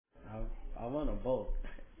I want them both.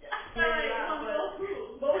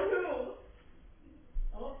 Both who?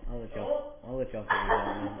 I'll let y'all figure it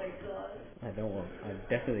out. Oh my god. I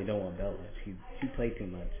definitely don't want Bella. She played too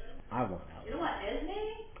much. I want Alice. You don't want Esme?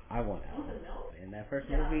 I want Alice. In that first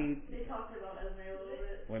movie, they talked about Esme a little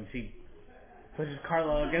bit. when she pushes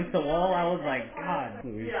Carlo against the wall, I was like, God.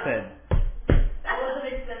 We said. That was an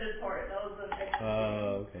extended part. That was an extra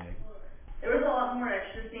Oh, okay. There was a lot more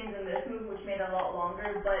extra scenes in this movie, which made it a lot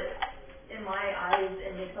longer, but in my eyes,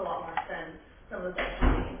 it makes a lot more sense. Some of the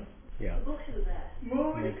scenes. Yeah. Look who that.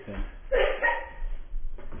 Makes sense.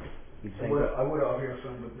 I would offer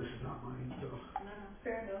some, but this is not mine, so. No,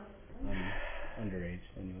 fair enough. Underage,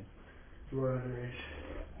 anyway. You are underage.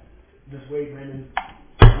 Just wait, Brandon.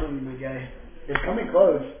 I love you, my guy. It's coming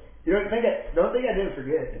close. You don't think I didn't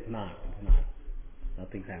forget. It's not.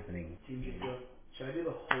 Nothing's happening. Should I do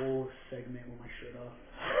the whole segment with my shirt off?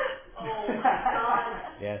 Oh my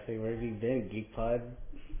god. Yeah, see, where have you been, Geek Pod?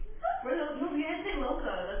 No, we didn't say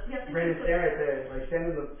Loca. Brandon, stand right there. Like, stand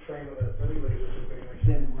in the frame of it. Let me look at this real quick. Like,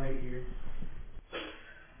 stand right here.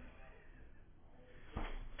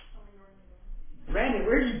 Brandon,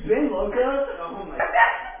 where you been, Loca? Oh my god.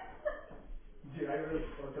 Dude, I really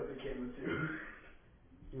fucked up the camera,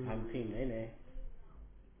 too. I'm Team Nene.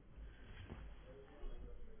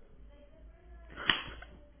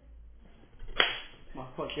 My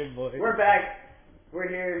fucking boy. We're back. We're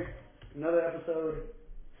here. Another episode.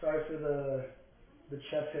 Sorry for the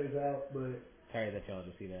chest hairs out, but... Sorry that y'all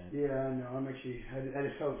just see that. Yeah, I know. I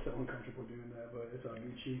just felt so uncomfortable doing that, but it's all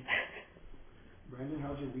Gucci. Brandon,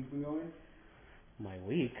 how's your week been going? My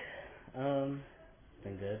week? It's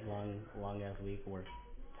been good. Long ass week. We're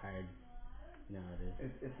tired. No, it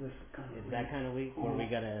is. It's this kind of It's week. that kind of week where we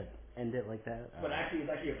gotta end it like that. But actually, it's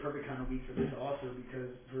actually a perfect kind of week for this also, because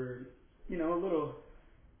for, a little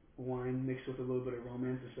wine mixed with a little bit of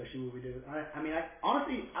romance, especially what we did.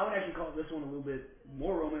 Honestly, I would actually call this one a little bit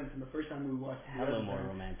more romance than the first time we watched it. A little more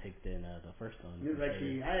romantic than the first one. It was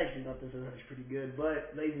actually, I actually thought this was actually pretty good.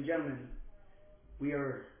 But, ladies and gentlemen, we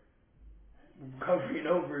are covering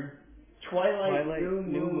over Twilight New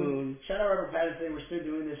Moon. Shout out Robert Pattinson. We're still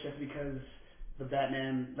doing this just because the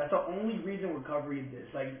Batman. That's the only reason we're covering this.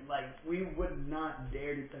 Like we would not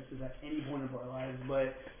dare to touch this at any point of our lives,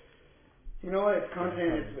 but. You know what? It's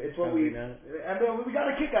content. It's what we. I mean, we got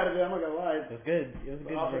a kick out of it. I'm not gonna lie. It was good. It was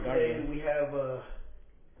good. Also today we have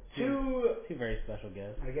two very special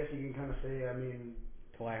guests. I guess you can kind of say.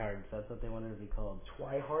 Twihards. That's what they wanted to be called.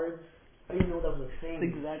 Twihards. I didn't know that was a thing.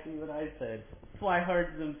 That's exactly what I said.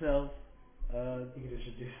 Twihards themselves. You can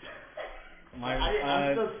introduce.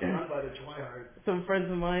 I'm so stunned by the Twihards. Some friends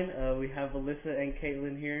of mine. We have Alyssa and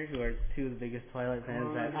Caitlin here, who are two of the biggest Twilight fans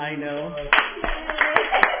that I know.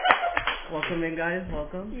 Welcome in, guys.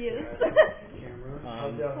 Welcome. Yes.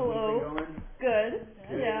 How's the hello. week going? Good.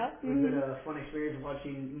 Yeah. Was it a fun experience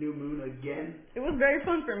watching New Moon again? It was very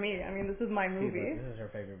fun for me. This is my movie. This is her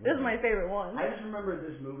favorite movie. This is my favorite one. I just remember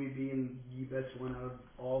this movie being the best one out of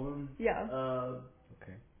all of them. Yeah.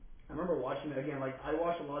 Okay. I remember watching it again. Like, I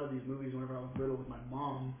watched a lot of these movies whenever I was little with my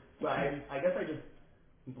mom, but I guess I just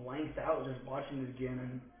blanked out just watching it again,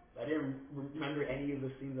 and I didn't remember any of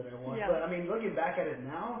the scenes that I watched. Yeah. But looking back at it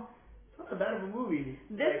now, it's not that bad of a movie.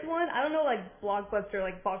 This one, I don't know,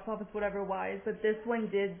 blockbuster, box office, whatever wise, but this one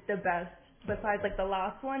did the best besides the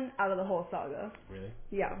last one out of the whole saga. Really?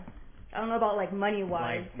 Yeah. I don't know about money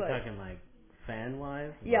wise, but you're talking fan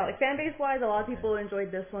wise? Yeah, fan base wise, a lot of people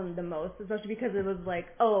enjoyed this one the most, especially because it was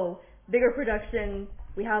bigger production,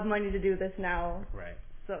 we have money to do this now. Right.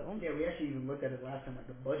 So yeah, we actually even looked at it last time.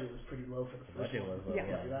 The budget was pretty low for the first one. Was low.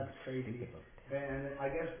 Yeah. That's crazy. And I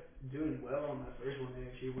guess doing well on that first one, they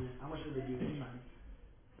actually went. How much did they do this time?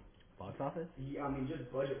 Box office? Yeah, just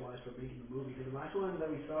budget wise for making the movie. Because the last one that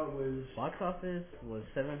we saw was box office was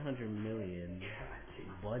 $700 million.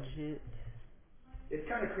 Budget. It's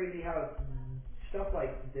kind of crazy how stuff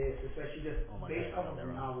like this, especially just based off of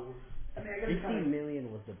novels. I guess 50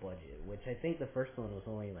 million was the budget, which I think the first one was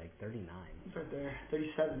only 39. It's right there,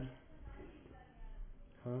 37.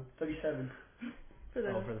 Huh? 37. For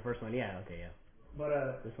the first one, yeah, okay, yeah.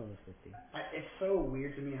 But this one was 50. It's so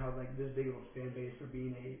weird to me how this big of a fan base for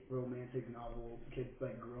being a romantic novel could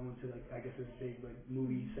grow into I guess this big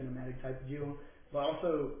movie cinematic type of deal. But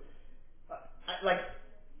also,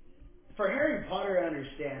 for Harry Potter, I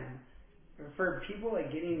understand. For people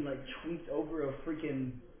getting tweaked over a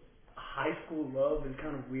freaking high school love is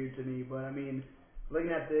kind of weird to me. But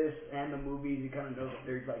looking at this and the movies, you kind of know that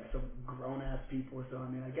they're some grown ass people. So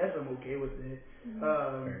I guess I'm okay with it.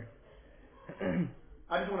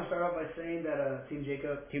 I just want to start off by saying that Team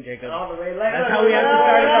Jacob. All the way. That's how we have to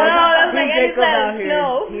start it off. No, Team Jacob out here.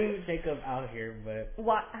 No. Team Jacob out here, but.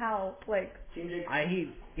 What? How? Like. Team Jacob.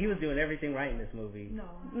 He was doing everything right in this movie. No.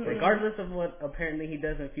 Regardless of what apparently he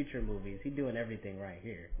does in future movies, he's doing everything right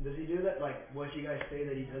here. Does he do that? Like, what you guys say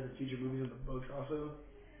that he does in future movies in the books also?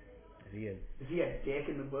 Is he a dick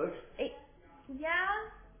in the books? Yeah.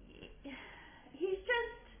 He's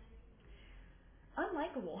just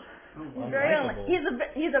unlikable. He's very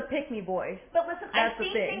he's a pick me boy. But listen, That's I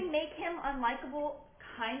think they make him unlikable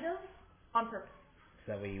kind of on purpose. Is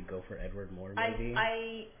that way you go for Edward more, maybe?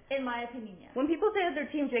 I in my opinion, yes. When people say that they're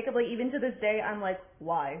Team Jacob, like even to this day, I'm like,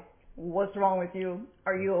 why? What's wrong with you?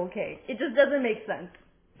 Are you okay? It just doesn't make sense.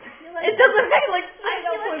 It doesn't make I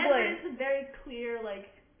feel like Edward is very clear, like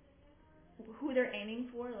who they're aiming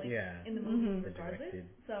for, like in the movie regardless.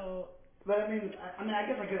 So. But I mean, I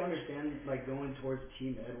guess I could understand like going towards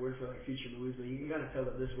Team Edward for like future movies, but you gotta tell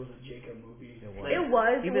that this was a Jacob movie. It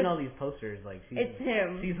was. Even all these posters, like it's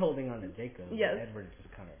him. She's holding on to Jacob. Yes. Edward's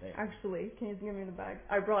just kind of there. Actually, can you give me the bag?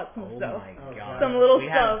 I brought some stuff. Oh my god. Some little we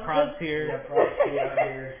stuff. Have props here. Yeah, props out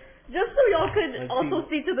here. Just so y'all could also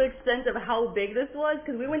see to the extent of how big this was,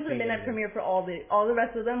 because we went to the midnight premiere for all the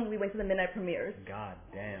rest of them. We went to the midnight premieres. God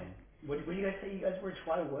damn. What do you guys say? You guys were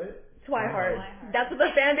what? Twihards. That's what the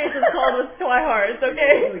fan base is called, was Twihards,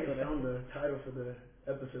 okay? I found the title for the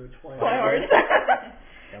episode, Twihards.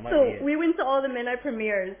 So we went to all the midnight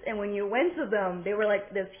premieres, and when you went to them, they were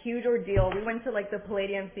like this huge ordeal. We went to like the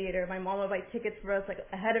Palladium Theater. My mom would buy tickets for us like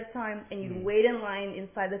ahead of time, and you'd wait in line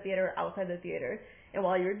inside the theater or outside the theater. And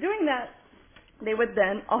while you're doing that, they would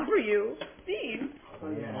then offer you seeds. Oh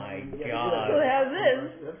my god. So they have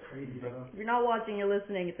this. That's crazy, though. If you're not watching, you're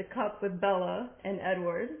listening. It's a cup with Bella and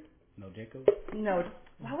Edward. No Jacob? No.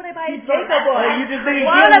 Why would I buy a Jacob boy? You just think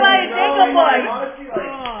Why would I buy a Jacob boy? Honestly,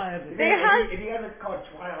 like, if you guys are called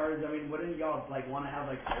Twihards, I mean, wouldn't y'all like want to have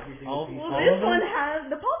like every single piece? Well, this one has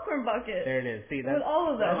the popcorn bucket. There it is. See, that's with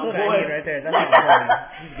all of them. That's what I need right there. That's my boy.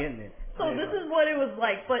 He's getting it. So this is what it was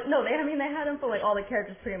like. But no, they had them for like all the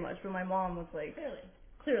characters pretty much. But my mom was like,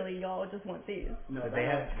 clearly y'all just want these. No, did they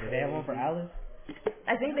have one for Alice?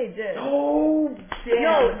 I think they did. Oh, damn.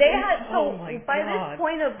 No, they had, by God. this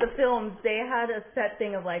point of the films, they had a set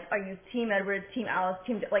thing of like, are you Team Edward, Team Alice,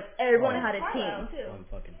 like everyone had a team. I'm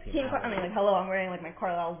fucking Team Alice. I mean, like, hello, I'm wearing like my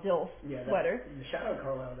Carlisle Dilf sweater. Shout out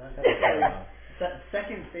Carlisle. That's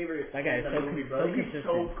second favorite. That guy is so movie, bro. He's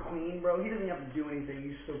so clean, bro. He doesn't have to do anything.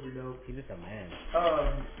 He's super dope. He's just a man.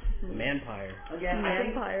 Manpire. Again,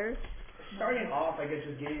 Manpire. Starting off, I guess,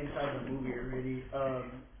 just getting inside the movie already.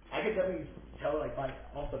 I could definitely tell, like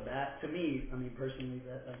off the bat, to me, I mean personally,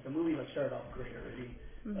 that like the movie like started off great already.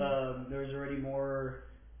 There was already more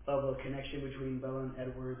of a connection between Bella and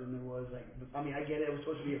Edward than there was like. I mean, I get it. It was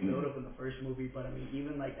supposed to be a build up in the first movie, but I mean,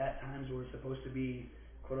 even like at times where it's supposed to be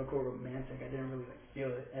quote unquote romantic, I didn't really like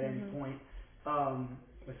feel it at any point.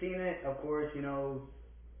 But seeing it, of course, you know,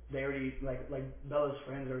 they already like Bella's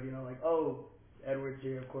friends already know like, oh, Edward's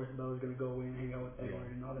here. Of course, Bella's gonna go in and hang out with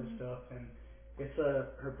Edward and all that stuff and. It's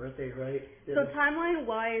her birthday, right? So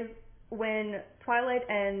timeline-wise, when Twilight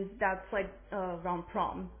ends, that's like around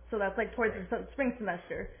prom. So that's like towards the spring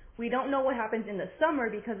semester. We don't know what happens in the summer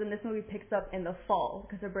because in this movie picks up in the fall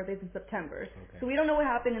because her birthday's in September. Okay. So we don't know what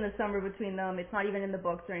happened in the summer between them. It's not even in the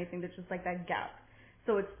books or anything. There's just like that gap.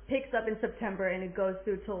 So it picks up in September and it goes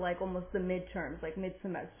through till like almost the midterms, like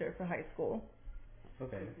mid-semester for high school.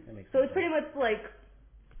 Okay, that makes sense. So it's pretty much like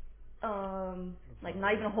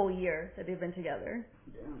not even a whole year that they've been together.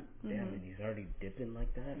 Damn, and he's already dipping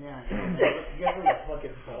like that? Yeah, you guys really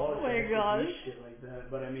fucking fall. Oh my gosh. Shit like that.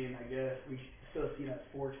 But I mean, I guess we still see that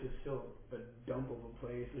Forks is still a dump of a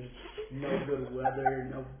place. There's no good weather,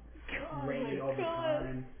 no rain all the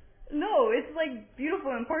time. No, it's like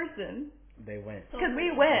beautiful in person. They went. Because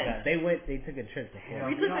we went. Yeah, they took a trip to Florida.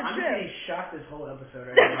 We took a trip. I'm getting shocked this whole episode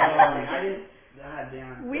right now. I didn't. God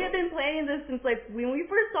damn. We had been planning this since like when we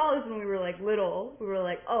first saw this when we were like little. We were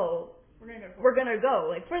like, oh, we're gonna go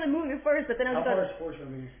like for the movie first. But then I was how far is Forks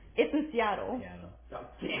from here? It's in Seattle. Oh,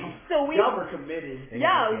 damn. So y'all were committed.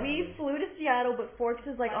 Yeah, we flew to Seattle, but Forks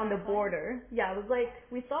is like on the border. Yeah, it was like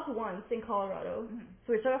we stopped once in Colorado.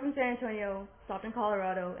 So we started off in San Antonio, stopped in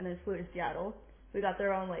Colorado, and then flew to Seattle. We got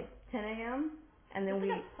there around like 10 a.m. and then it's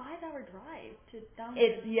like a 5-hour drive to down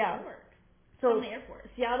Forks. So from the airport.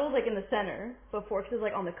 Seattle's like in the center, but Forks is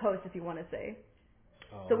like on the coast if you want to say.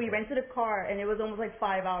 So we rented a car and it was almost like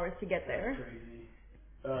 5 hours to get there. That's crazy.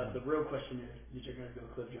 The real question is, did you guys go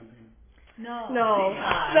cliff jumping? No. I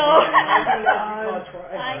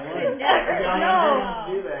could never. No.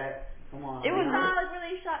 Do that. Come on. It was not really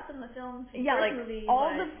they shot some of the films from the Yeah, first like movie.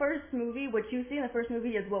 all the first movie, what you see in the first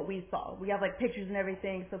movie is what we saw. We have like pictures and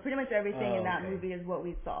everything, so pretty much everything in that movie is what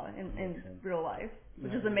we saw in real life,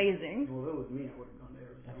 which is amazing. Well, if it was me, I would have gone to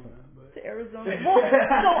Arizona. But... To Arizona. Well,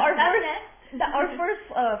 so our first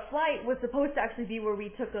flight was supposed to actually be where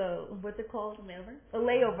we took a what's it called? A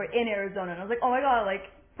layover in Arizona. And I was like, oh my god, like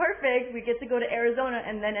perfect. We get to go to Arizona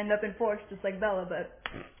and then end up in Forks just like Bella, but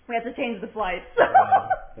we had to change the flight.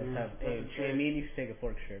 Hey, me and you should take a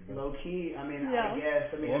Forks trip, bro. Low key, I mean, I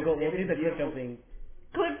guess. I mean, we'll do the cliff jumping.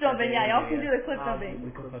 Cliff jumping, yeah, y'all can do the cliff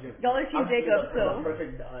jumping. Y'all are Team Jacob, so.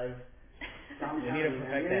 Perfect dive. We need to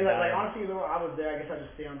perfect that like honestly, though, I was there. I guess I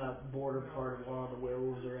just stay on that border part of where all the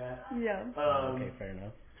werewolves are at. Yeah. Okay, fair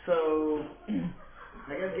enough. So,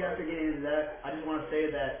 I guess after getting into that, I just want to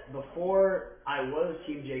say that before I was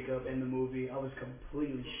Team Jacob in the movie, I was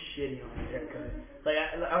completely shitty on his haircut. Like,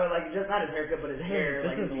 I was like, just not his haircut, but his hair.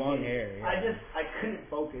 Just like, his long hair. Yeah. I couldn't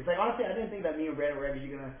focus. Like, honestly, I didn't think that me and Brandon were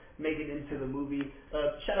actually gonna make it into the movie.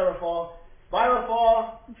 Shout out Rafal. Bye,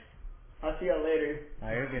 Rafal. I'll see y'all later.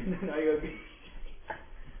 Oh, you're good. No, you're good.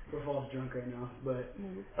 Rafal's drunk right now, but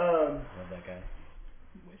love that guy.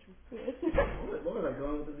 what was I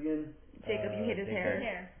going with this again? Jacob, you hate his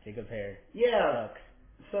hair. Jacob's hair. Yeah. Sucks.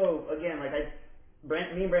 So again, like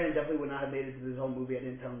me and Brandon definitely would not have made it to this whole movie. I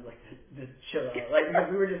didn't tell him like to chill out, like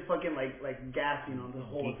because we were just fucking like gassing on the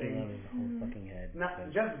whole thing. On his whole fucking head. Not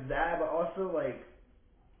just that, but also like,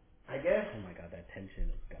 I guess. Oh my god, that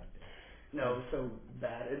tension is goddamn. No, so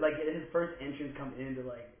bad. Like his first entrance come into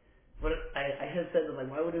like. But I had said that, like,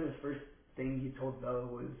 why would his first thing he told Bella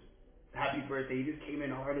was happy birthday? He just came in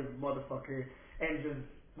hard as a motherfucker and just,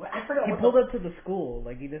 I forgot he pulled up to the school,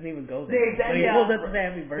 like, he doesn't even go there. Yeah, exactly. He pulled up to say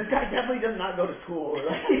happy birthday. This guy definitely does not go to school.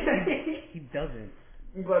 He doesn't.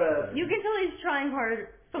 But, you can tell he's trying hard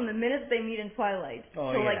from the minute they meet in Twilight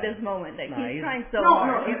to like this moment. Like he's trying so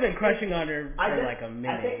hard. He's been crushing on her for like a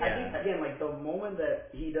minute. I think again, like the moment that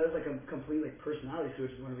he does like a complete like personality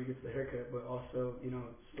switch is whenever he gets the haircut. But also, you know,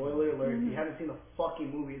 spoiler alert, if you haven't seen the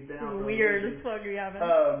fucking movie, it's been out for weird as fuck. You haven't.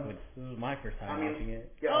 This is my first time watching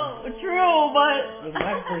it. Yeah. Oh, true, but this is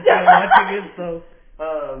my first time watching it, so.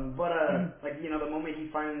 Like you know, the moment he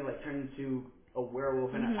finally like turned into a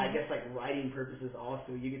werewolf, and I guess like writing purposes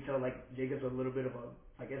also, you can tell like Jacob's a little bit of a,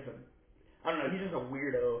 I don't know, he's just a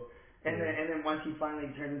weirdo. And then once he finally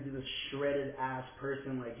turns into this shredded ass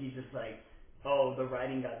person, like he's just like, oh, the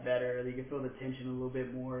writing got better. You can feel the tension a little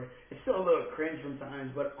bit more. It's still a little cringe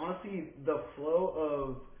sometimes, but honestly, the flow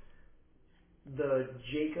of the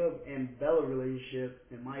Jacob and Bella relationship,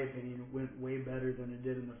 in my opinion, went way better than it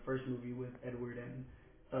did in the first movie with Edward and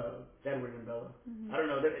Bella. I don't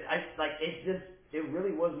know. It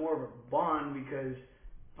really was more of a bond because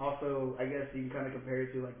also, I guess you can kind of compare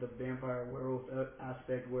it to like the vampire werewolf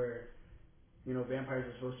aspect where, you know, vampires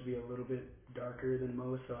are supposed to be a little bit darker than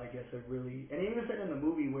most, so I guess it really, and even said in the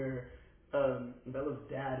movie where Bella's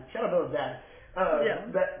dad, shout out Bella's dad,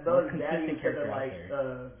 Bella's dad even said that like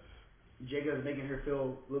Jacob's making her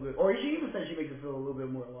feel a little bit, or she even said she makes her feel a little bit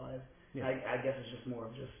more alive. Yeah. I guess it's just more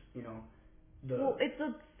of just, you know, well, it's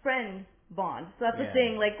a friend bond, so that's the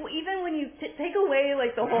thing. Like, even when you take away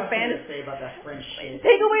like the whole fantasy, say about that friend shit.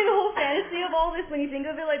 Take away the whole fantasy of all this. When you think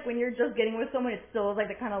of it, like when you're just getting with someone, it's still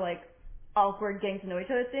like the kind of like awkward getting to know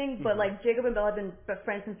each other thing. But like Jacob and Bella have been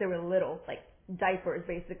friends since they were little, like diapers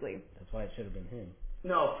basically. That's why it should have been him.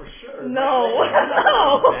 No, for sure. No.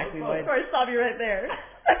 Exactly why. Of course, stop you right there.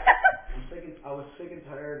 I was sick and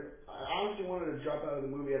tired. I honestly wanted to drop out of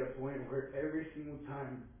the movie at a point where every single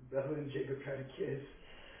time Bella and Jacob tried to kiss,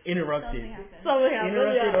 interrupted,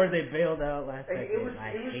 or they bailed out last second.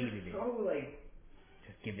 I hated it. So like,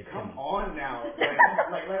 just give it to come me. on now.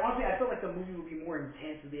 like honestly, I felt like the movie would be more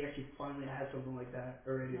intense if they actually finally had something like that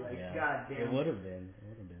already. Like, god damn. It would have been.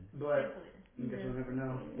 But I guess we'll never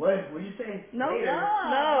know. What did you say? No, later?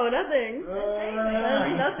 no, nothing.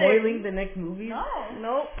 Nothing. Spoiling the next movie? No.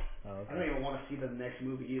 Nope. Oh, okay. I don't even want to see the next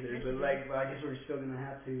movie either, but like, I guess we're still gonna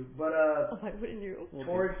have to. But why wouldn't you?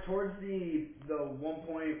 Towards the one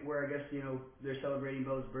point where I guess, you know, they're celebrating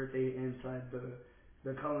Bella's birthday inside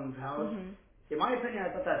the Cullens' house. In my opinion,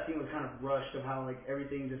 I thought that scene was kind of rushed of how like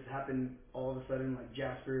everything just happened all of a sudden, like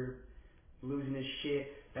Jasper losing his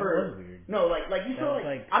shit. That was weird. No, like you saw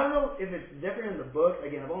like I don't know if it's different in the book.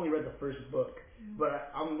 Again, I've only read the first book,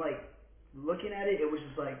 but I'm like. Looking at it, it was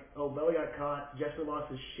just like, oh, Bella got caught. Jasper lost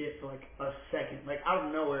his shit for like a second, like out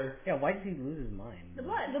of nowhere. Yeah, why did he lose his mind? The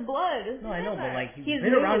blood. No, I know, but like he's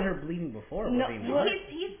been around her bleeding before. No, he's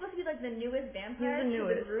supposed to be like the newest vampire to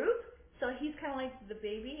the group. So he's kind of like the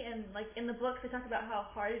baby, and like in the books they talk about how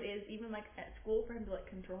hard it is, even like at school, for him to like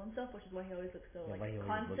control himself, which is why he always looks so like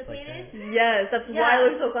constipated. Yes, that's why I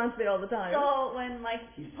look so constipated all the time. So when like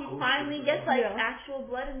he finally gets like actual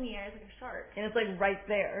blood in the air, it's like a shark, and it's like right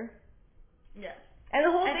there. Yeah. And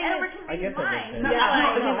the whole thing Edward can read his mind.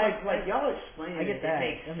 Like y'all explain I get it, that.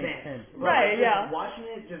 It makes sense. Right, yeah. Watching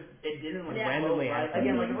it, it didn't like randomly happen.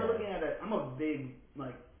 Again, like if we're looking at it, I'm a big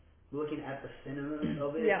like looking at the cinema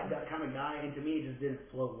of it, that kind of guy, and to me it just didn't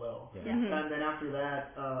flow well. Yeah. And then after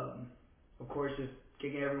that, of course, just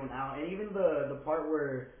kicking everyone out, and even the part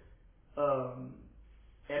where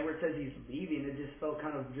Edward says he's leaving, it just felt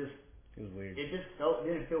kind of just. It was weird. It just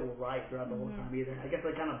didn't feel right throughout the whole time either. I guess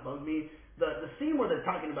that kind of bugged me. The scene where they're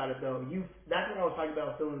talking about it though, that's what I was talking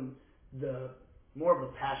about, feeling the more of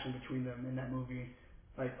a passion between them in that movie.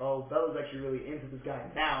 Like, oh, Bella's actually really into this guy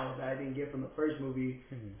now that I didn't get from the first movie.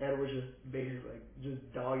 Ed was just basically like just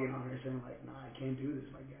dogging on her, saying like, nah, I can't do this,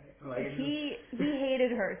 my guy. Like, he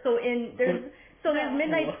hated her. So there's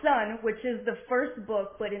Midnight Sun, which is the first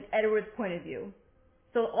book, but in Edward's point of view.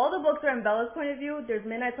 So all the books are in Bella's point of view. There's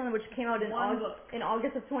Midnight Sun, which came out in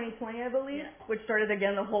August of 2020, I believe, which started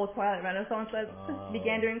again the whole Twilight Renaissance that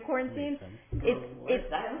began during quarantine. It's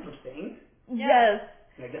that was a thing. Yes.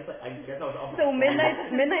 I guess I was off. So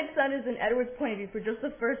Midnight Sun is in Edward's point of view for just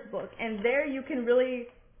the first book, and there you can really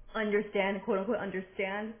understand, quote unquote,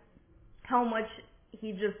 understand how much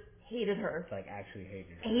he just hated her. Like actually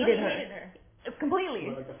hated her. Hated her.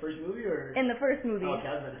 Completely. Like the first movie, or in the first movie? Oh, okay,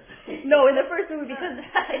 I was gonna say. No, in the first movie, because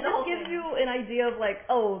it just gives you an idea of like,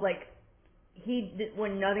 oh, like he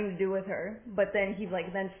wanted nothing to do with her, but then he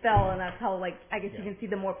like then fell, and that's how like I guess you can see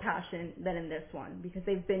the more passion than in this one, because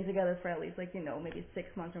they've been together for at least like maybe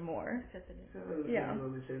 6 months or more. Yeah.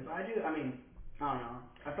 I mean, I don't know.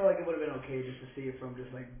 I felt like it would have been okay just to see it from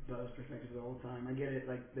just like Bella's perspective the whole time. I get it,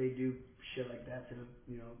 like they do shit like that to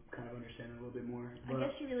kind of understand it a little bit more. But I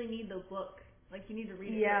guess you really need the book. Like you need to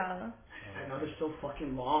read it. Yeah. I know they're so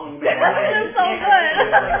fucking long. They're so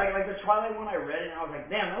good. Like the Twilight one, I read it and I was like,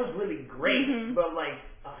 damn, that was really great. But like,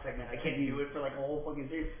 I was like, man, I can't do it for like a whole fucking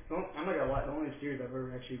series. I'm not gonna lie, the only series I've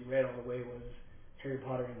ever actually read all the way was Harry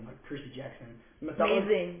Potter and like Percy Jackson.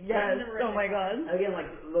 Amazing. Yes. Oh my god. Again, like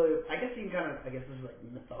I guess you can kind of, I guess this is like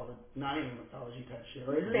mythology, not even mythology type shit.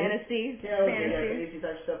 Like, fantasy. Yeah, fantasy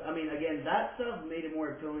type stuff. I mean, again, that stuff made it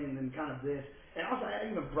more appealing than kind of this. And also, I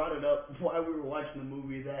even brought it up while we were watching the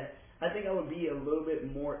movie that I think I would be a little bit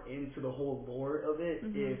more into the whole lore of it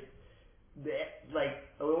if,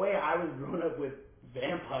 the way I was growing up with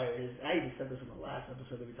vampires, I even said this in the last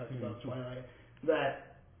episode that we talked about Twilight,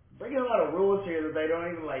 that bringing a lot of rules here that they don't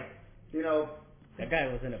even like, That guy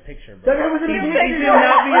was in a picture, bro. That guy was in a picture. He should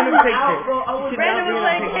not be in a picture. Brandon was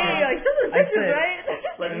like, hey, this is pictures, right?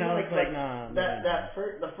 Like, and I was like, nah.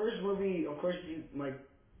 The first movie, of course,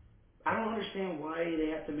 I don't understand why they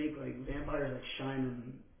have to make like vampires like shine in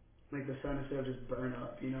like the sun instead of just burn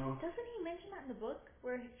up, Doesn't he mention that in the book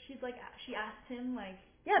where she's like she asked him like?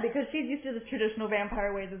 Yeah, because she's used to the traditional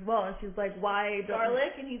vampire ways as well, and she's like, why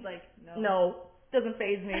garlic? And he's like, no. No, doesn't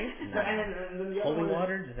faze me. And then holy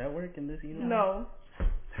water, does that work in this universe? No.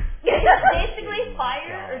 Basically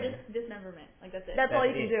fire or just dismemberment. Like that's it. That's all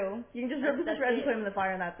you can do. You can just rip the shreds and put them in the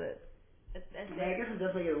fire, and that's it. I guess it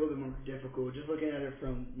does make it a little bit more difficult. Just looking at it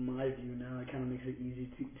from my view now, it kind of makes it easy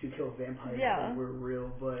to kill vampires if we're real,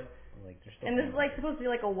 but and this is like supposed to be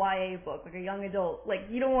like a YA book, like a young adult. Like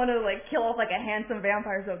you don't want to like kill off like a handsome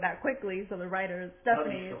vampire so that quickly. So the writer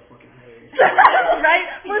Stephanie, so fucking hilarious. right?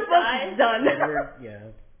 We're supposed to be done.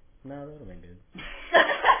 Yeah, no, that would have been good.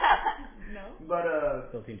 No, but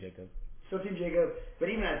Still Team Jacob. But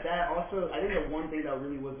even at that, also I think the one thing that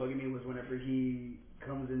really was bugging me was whenever he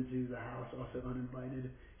comes into the house also uninvited,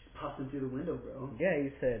 just pops in through the window, bro. Yeah, he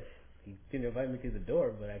said he didn't invite me through the door,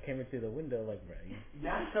 but I came in through the window, like, bro.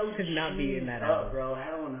 That's so should not be in that house, bro.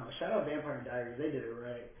 Hell no. Shout out Vampire Diaries, they did it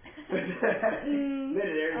right. They did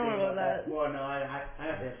everything about that. Well, no, I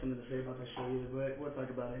have to have something to say about that show either, but we'll talk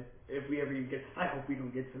about it if we ever even get. I hope we don't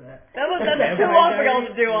get to that. That's too long for y'all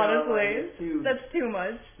to do, honestly. That's too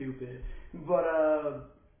much. Stupid. But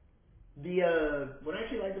what I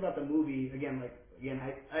actually liked about the movie, again,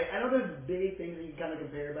 I know there's big things that you kind of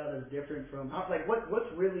compare about as different from, like, what's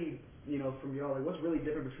really, from y'all, like, what's really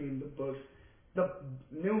different between the books, the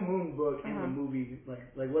New Moon book and the movie,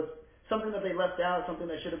 like what's something that they left out, something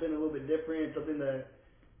that should have been a little bit different, something that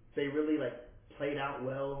they really, like, played out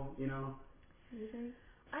well,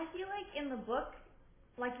 I feel like in the book,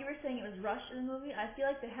 like you were saying it was rushed in the movie, I feel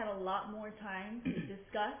like they had a lot more time to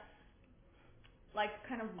discuss like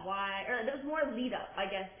kind of why, or there was more lead up, I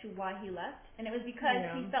guess, to why he left, and it was because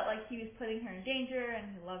he felt like he was putting her in danger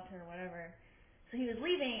and he loved her or whatever. So he was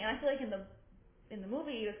leaving, and I feel like in the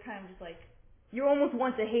movie, it was kind of just like, you almost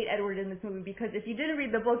want to hate Edward in this movie because if you didn't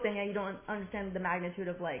read the book, then you don't understand the magnitude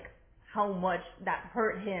of like how much that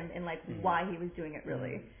hurt him and like why he was doing it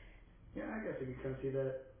really. Yeah, I guess I could kind of see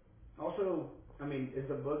that. Also, I mean, is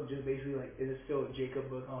the book just basically like, is it still a Jacob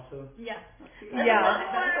book also? Yeah.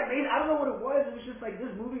 That's amazing. I don't know what it was. It was just like,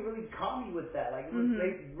 this movie really caught me with that. Like,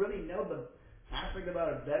 they really nailed the aspect about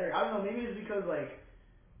it better. I don't know, maybe it's because like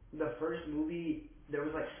the first movie, there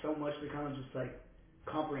was like so much to kind of just like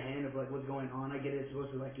comprehend of like what's going on. I get it, it's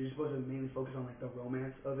supposed to like, you're supposed to mainly focus on like the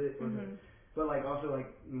romance of it, or but like also like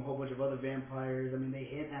a whole bunch of other vampires. I mean, they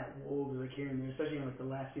hint at wolves like here and there, especially in like the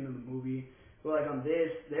last scene of the movie. But like on this,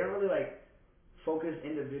 they're really like focused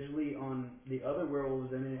individually on the other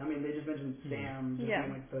werewolves. I mean, they just mentioned Sam just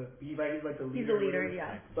being like he's like the leader. He's the leader,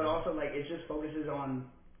 yeah. But also like it just focuses on,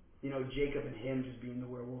 you know, Jacob and him just being the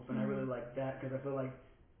werewolf, and I really like that because I feel like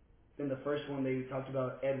in the first one they talked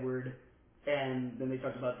about Edward. And then they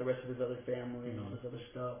talked about the rest of his other family and all this other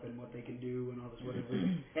stuff and what they can do and all this whatever.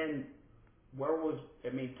 And werewolves, I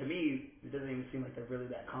mean, to me, it doesn't even seem like they're really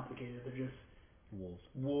that complicated. They're just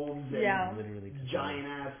wolves and literally giant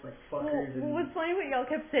ass like fuckers. Well, what's funny what y'all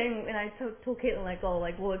kept saying, and I told Caitlin like, oh,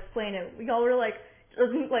 like we'll explain it. Y'all were like,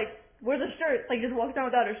 where's the shirt? Like just walked down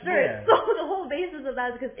without her shirt. Yeah. So the whole basis of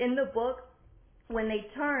that is because in the book, when they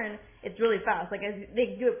turn, it's really fast. Like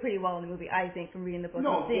they do it pretty well in the movie, I think, from reading the book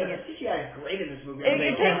and seeing it. The CGI is great in this movie.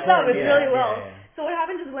 It takes up really well. So what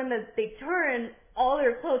happens is when they turn, all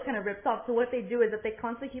their clothes kind of rips off. So what they do is that they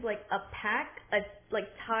constantly keep like a pack, like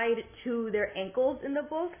tied to their ankles in the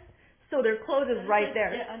book. So their clothes is right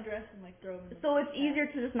there. Get undressed and like throw them in so it's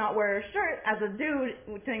easier to just not wear a shirt as a dude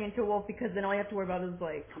turning into a wolf because then all you have to worry about is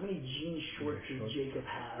like... How many jean shorts does Jacob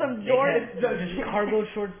have? Some Jordan. Just cargo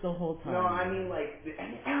shorts the whole time. No, I mean like,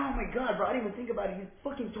 oh my god, bro, I didn't even think about it. He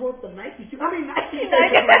fucking tore up the Nike too. I mean, Nike.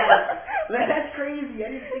 That's crazy.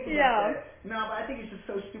 I didn't think about that. No, but I think it's just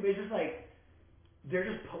so stupid. It's just like, they're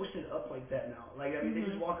just posted up like that now. Like, I mean, they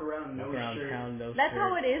just walk around no shirt. That's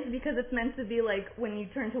how it is because it's meant to be like when you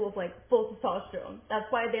turn to wolf, like full testosterone. That's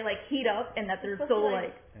why they like heat up and that they're so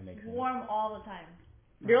like warm all the time.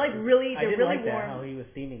 They're like really, I did really like warm. that, how he was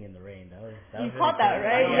steaming in the rain. That was you really caught that, cool.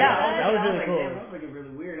 right? That was really cool. That was like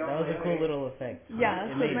really weird. That was a cool little effect. Yeah,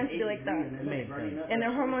 so it's meant to be like that. It made sense. And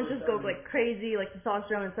their hormones just go like crazy, like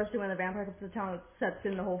testosterone, especially when the vampire comes to town, it sets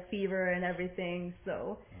in the whole fever and everything.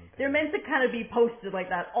 So they're meant to kind of be posted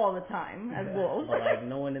like that all the time as wolves. But like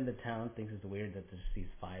no one in the town thinks it's weird that there's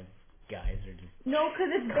these 5 guys are just no,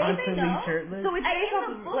 because it's constantly shirtless. So it's based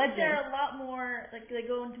off of book, legend. they're a lot more like they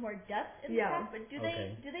go into more depth in the book. But do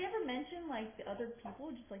they ever mention like the other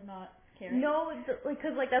people just like not caring? No,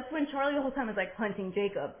 because like that's when Charlie the whole time is like hunting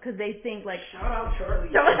Jacob because they think like shout out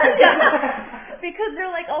Charlie. Because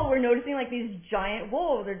they're like, oh, we're noticing like these giant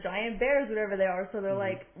wolves or giant bears, whatever they are. So they're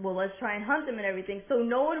like, well, let's try and hunt them and everything. So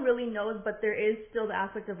no one really knows, but there is still the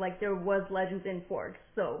aspect of like there was legends in Forks.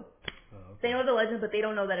 So they know the legends, but they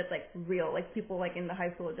don't know that it's like real. Like people like in the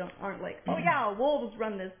high school aren't like, oh yeah, wolves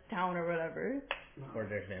run this town or whatever. Or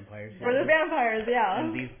there's vampires. Or there's vampires, yeah.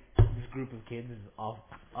 And this group of kids is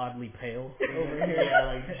oddly pale over here. Yeah,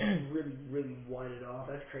 like really, really whited off.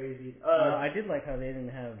 That's crazy. I did like how they didn't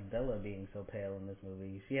have Bella being so pale in this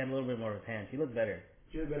movie. She had a little bit more of a tan. She looked better.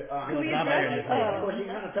 She looked better. She looked a lot better in this movie. Of course, you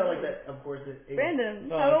kind of tell like that. Of course, Brandon,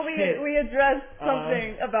 how about we address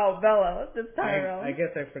something about Bella this time around? I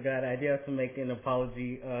guess I forgot. I do have to make an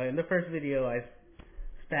apology. In the first video, I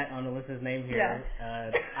spat on Alyssa's name here.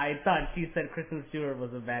 Yeah. I thought she said Kristen Stewart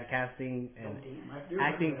was a bad casting and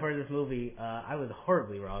acting for this movie. I was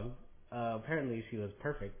horribly wrong. Apparently, she was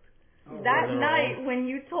perfect. That night when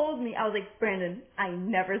you told me, I was like, Brandon, I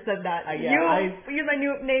never said that. You used my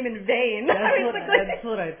new name in vain. That's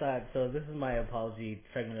what I thought. So this is my apology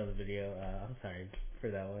fragment of the video. I'm sorry for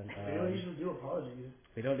that one. We don't usually do apologies.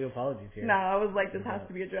 We don't do apologies here. No, I was like, this has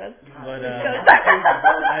to be addressed. But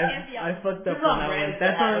I fucked up on that one.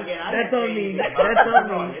 That's on me.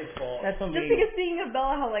 That's on me. Just because seeing of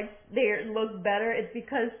Bella how like they look better, it's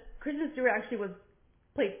because Kristen Stewart actually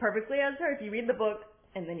played perfectly as her. If you read the book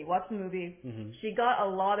and then you watch the movie, she got a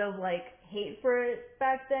lot of like hate for it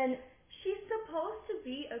back then. She's supposed to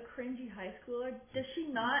be a cringy high schooler. Does she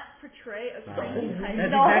not portray a cringy high schooler?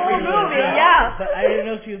 That's the exactly whole movie, yeah. But I didn't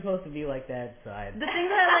know she was supposed to be like that. So the thing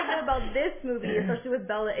that I like about this movie, especially with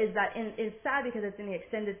Bella, is that it's sad because it's in the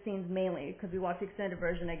extended scenes mainly, because we watched the extended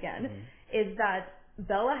version again, is that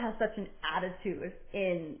Bella has such an attitude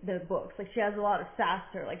in the books. Like, she has a lot of sass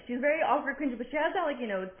to her. Like, she's very awkward, cringy, but she has that, like, you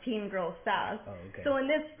know, teen girl sass. Oh, okay. So in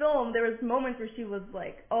this film, there was moments where she was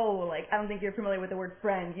like, oh, like, I don't think you're familiar with the word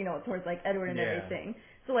friend, you know, towards, like, Edward and everything.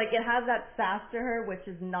 So, like, it has that sass to her, which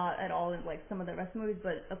is not at all in, like, some of the rest of the movies,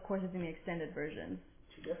 but, of course, it's in the extended version.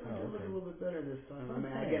 She definitely look a little bit better this time. I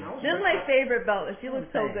mean, again, This is my favorite Bella. She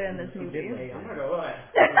looks so good in this movie. Hey, I'm not gonna lie.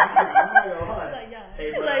 I'm not gonna lie. Like, yeah.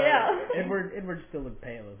 Hey, Edward still looked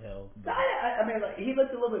pale as hell. I mean, like, he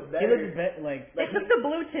looked a little bit better. He looked like They took the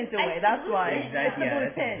blue tint away. That's why. Exactly. It's the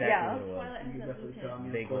blue tint. Yeah. Twilight You has that blue definitely tell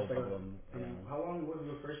tint. me. Big old problem. How long was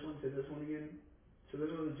the first one to this one again? So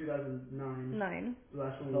this was in 2009. 9. The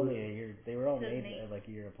last one only was a year. They were all made 2008. like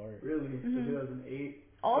a year apart. really so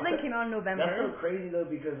 2008. All of them came out in November. That's so crazy though,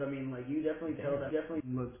 because I mean, like, you definitely tell that definitely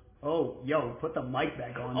looks. Oh, yo, put the mic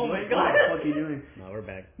back on. Oh my What God. the fuck are you doing? No, we're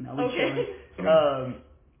back. No, we're chilling.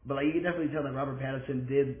 But like, you can definitely tell that Robert Pattinson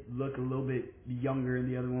did look a little bit younger in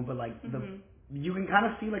the other one, but like you can kind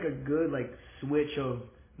of see like a good like switch of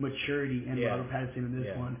maturity in Robert Pattinson in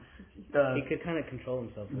this one. He could kind of control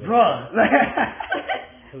himself. Bruh.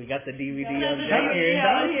 We got the DVD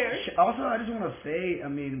on here. Also, I just want to say, I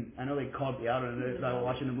mean, I know they called me out on it while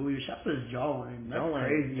watching the movie. Shout out to his jawline. That's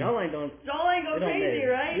crazy. Jawline go crazy,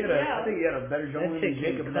 right? I think he had a better jawline than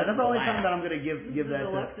Jacob. That's the only time that I'm gonna give that.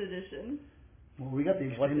 Deluxe edition. Well, we got the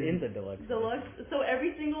What's extended. in the deluxe? So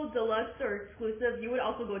every single deluxe or exclusive, you would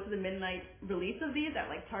also go to the midnight release of these at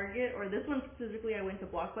like Target, or this one specifically I went to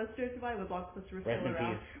Blockbuster to buy when Blockbuster was still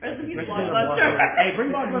around. Rest in peace, Blockbuster. Hey, bring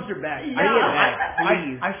Blockbuster back.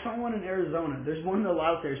 Yeah. I saw one in Arizona. There's one still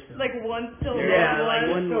out there still. Like one still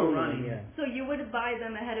one still running. Yeah. So you would buy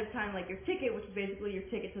them ahead of time, like your ticket, which is basically your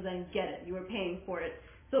ticket to then get it. You were paying for it.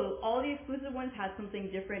 So all the exclusive ones had something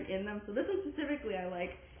different in them. So this one specifically I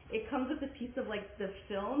like. It comes with a piece of like the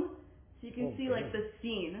film, so you can see like the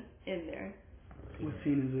scene in there. What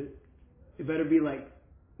scene is it? It better be like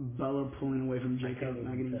Bella pulling away from Jacob and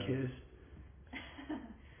not getting kissed.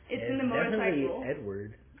 It's in the motorcycle.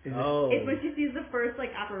 Edward. It's when she sees the first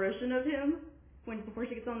like apparition of him before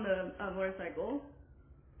she gets on the motorcycle.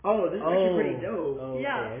 Oh, this is actually pretty dope.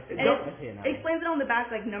 Yeah. Okay. It explains it on the back,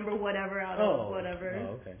 like number whatever out of whatever.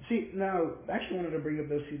 Oh, okay. See, now, I actually wanted to bring up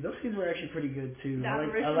those scenes. Those scenes were actually pretty good too. I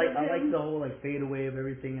like the whole like fade away of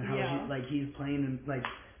everything and how he's playing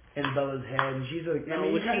in Bella's head, and she's like,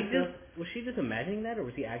 was she just imagining that, or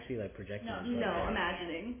was he actually like projecting? No,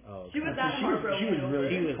 imagining. Oh, okay. She was that heartbroken. She was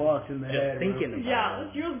really fucked in the head. Thinking about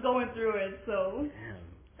it. She was going through it, so. Damn.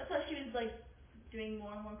 That's why she was like doing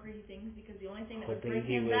more and more crazy things, because the only thing that was bringing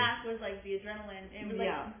him back was like the adrenaline. It was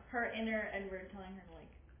like her inner Edward telling her to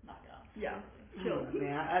like knock it off. Yeah. Chill.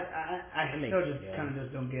 Man, I still just kind of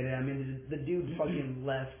just don't get it. I mean, the dude fucking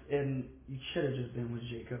left, and you should have just been with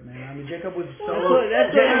Jacob, man. I mean, Jacob was so.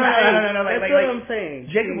 That's what I'm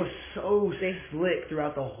saying. Jacob was so slick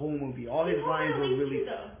throughout the whole movie. All his lines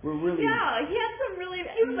were really. Yeah, he had some really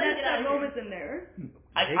messed up moments in there.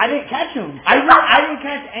 I didn't catch him. I didn't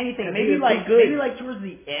catch anything. Maybe like towards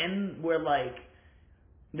the end where like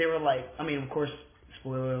they were like, I mean, of course,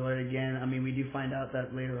 spoiler alert again. I mean, we do find out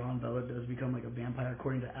that later on Bella does become like a vampire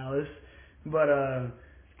according to Alice, but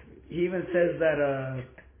he even says that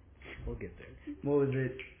we'll get there. What was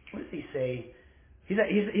it? What does he say? He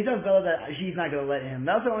tells Bella that she's not gonna let him.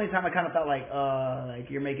 That was the only time I kind of felt like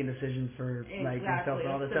you're making decisions for like yourself and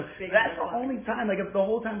all this stuff. That's the only time. Like the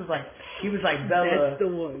whole time was like he was like, Bella, that's the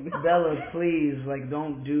one. Bella, please, like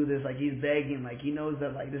don't do this. Like he's begging. Like he knows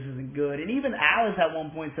that like this isn't good. And even Alice at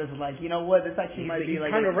one point says like, you know what, this actually might be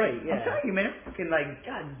like kind of right. Yeah. I'm telling you, man. Fucking like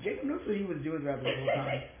God, Jacob knows what he was doing throughout the whole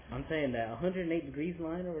time. I'm saying that 108 degrees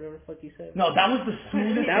line or whatever the fuck you said. No, that was the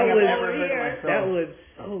smoothest thing I've ever heard myself. That was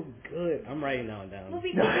so good. I'm writing that down. Well,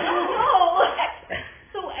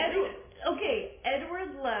 So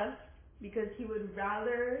Edward left because he would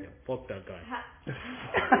rather. Fuck that guy.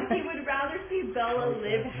 He would rather see Bella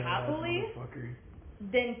live happily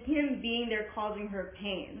than him being there causing her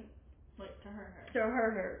pain. Like to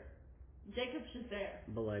her. Jacob's just there.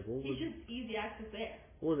 But like, he's just easy access there.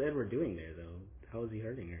 What was Edward doing there though? How was he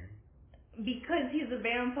hurting her? Because he's a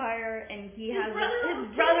vampire and his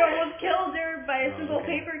brother almost killed her by a simple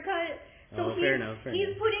paper cut. So fair enough.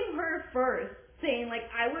 He's putting her first, saying like,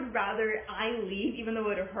 I would rather I leave even though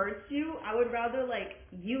it hurts you. I would rather like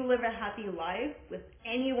you live a happy life with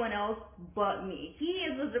anyone else but me. He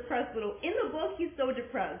is a depressed little. In the book, he's so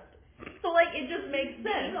depressed. So like it just makes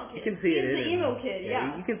sense. You can see it in him. He's the emo kid,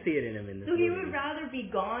 yeah. You can see it in him in this movie. So he movie. would rather be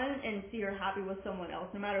gone and see her happy with someone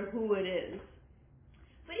else, no matter who it is.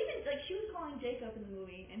 But even, like, she was calling Jacob in the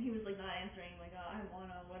movie, and he was, like, not answering, like, oh, I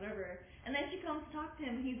wanna, whatever. And then she comes to talk to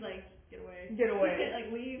him, and he's like, get away. Get away.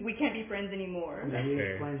 Like, leave. We can't be friends anymore. Yeah, he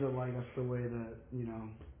explains it like that's the way that, you know,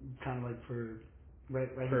 kind of like for... Right,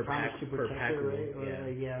 for promised to protect her, right? Or yeah.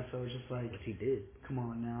 Like, yeah, so it's just like... Which he did. Come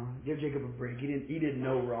on now. Give Jacob a break. He did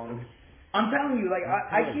no wrong. I'm telling you, like,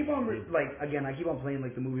 I keep on, like, again, I keep on playing,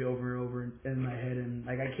 like, the movie over and over in my head, and,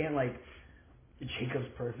 like, I can't, like... Jacob's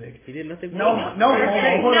perfect. He did nothing. No, hold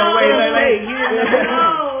on, wait.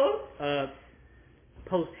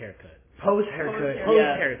 Post haircut. Post haircut. He's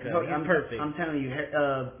perfect. I'm telling you,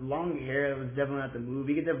 long hair was definitely not the move.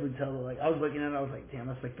 You could definitely tell. Like I was looking at it, I was like, damn,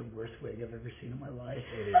 that's like the worst wig I've ever seen in my life.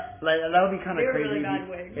 It is. Like that would be kind of crazy really bad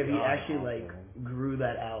wigs. if he actually like grew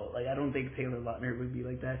that out. Like I don't think Taylor Lautner would be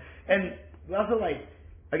like that. And also like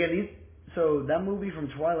again so that movie from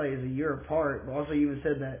Twilight is a year apart, but also you even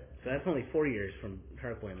said that. So that's only 4 years from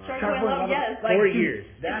Shark Boy and Lava. Shark Boy and Lava, yes. Like, 4 years.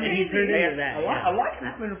 That and he turned into that. A lot can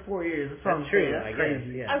happen in 4 years. That's true. That's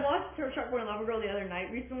crazy. Yeah. I watched Shark Boy and Lava Girl the other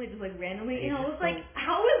night recently, just like randomly, and I was like,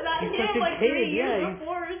 how is that he's him such a like kid, 3 years yeah,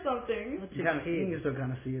 before or something? You can still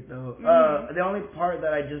kind of see it though. Mm-hmm. The only part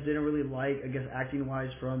that I just didn't really like, I guess, acting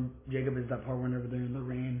wise from Jacob is that part whenever they're in the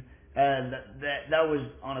rain. And that was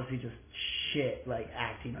honestly just shit, like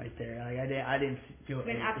acting right there. Like I didn't feel it.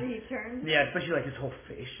 After he turned. Yeah, especially like his whole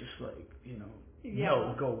face, just like Yeah.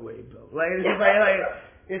 no, go away, bro. Like it's just like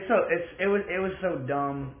it was so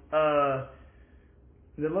dumb. The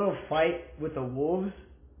little fight with the wolves,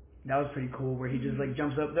 that was pretty cool. Where he just like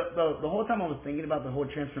jumps up. The whole time I was thinking about the whole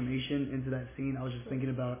transformation into that scene, I was just thinking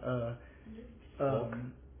about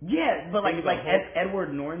yeah, but like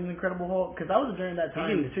Edward Norton's Incredible Hulk, because that was during that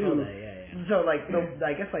time too. Yeah. So like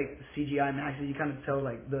I guess like CGI maxes, you kind of tell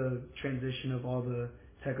like the transition of all the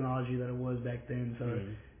technology that it was back then. So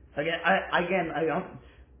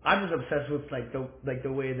I'm just obsessed with like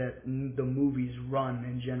the way that the movies run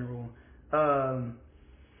in general.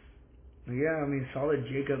 Yeah, I mean, solid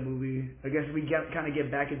Jacob movie. I guess we kind of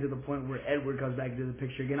get back into the point where Edward comes back into the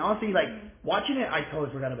picture again. Honestly, like, watching it, I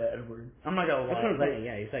totally forgot about Edward. I'm not gonna lie. That's what I'm saying.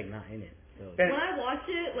 Yeah, he's like not in it. So. When I watch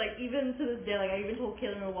it, like even to this day, like I even told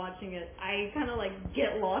Caitlin we're watching it, I kind of like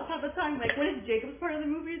get lost half the time. Like when it's Jacob's part of the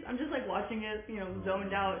movies, I'm just like watching it,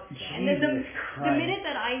 zoned out. And then the minute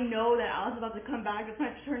that I know that Alice is about to come back, it's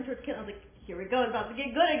my turn towards Caitlin. I was like, here we go, it's about to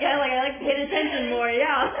get good again. Like I paid attention more.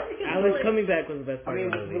 Yeah. Alice coming back was the best part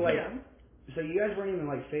of the movie. Like, so you guys weren't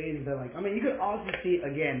even like phased that like. I mean, you could obviously see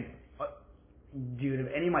again. Dude, if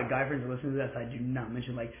any of my guy friends are listening to this, I do not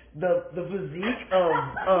mention like the physique of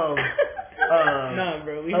nah,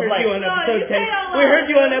 bro. We heard like, you on episode 10. We heard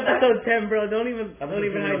you on episode 10, bro. Don't even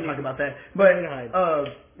talk about that. But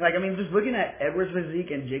like I mean, just looking at Edward's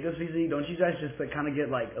physique and Jacob's physique, don't you guys just like kind of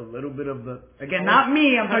get like a little bit of the not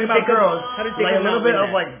me? I'm talking about girls. Like a little bit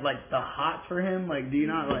of like the hot for him. Like, do you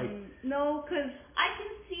not like? No, because I can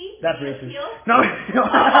see. That's racist. Appeal. No.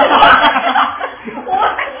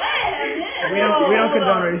 We don't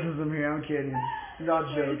condone racism here. I'm kidding. It's all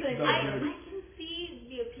jokes. I can see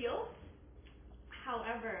the appeal.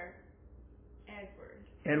 However,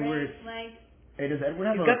 Edward. Like. Hey, does Edward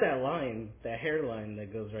have He's got that line, that hairline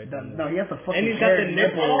that goes right down. No, he has the fucking and he's got the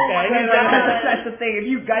nipple. That's the thing. If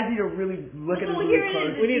you guys need to really look at this movie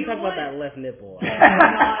close. We need to talk about that left nipple.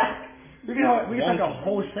 We can talk a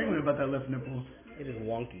whole segment about that left nipple. It is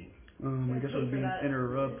wonky. I guess we're being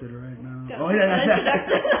interrupted right now. Oh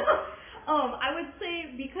yeah. I would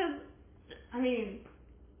say because, I mean,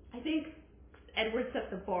 I think Edward set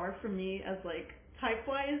the bar for me as like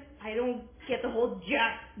type-wise. I don't get the whole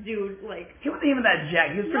jack dude like. He wasn't even that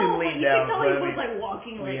jack. He was pretty lean down. You can tell he was like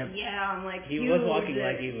walking like I'm like. He was walking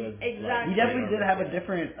like he was. Exactly. He definitely did have a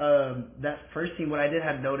different. That first scene, what I did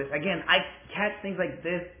have noticed. Again, I catch things like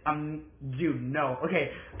this. Dude, no.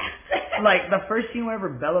 Okay. Like the first scene whenever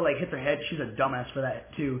Bella like hits her head, she's a dumbass for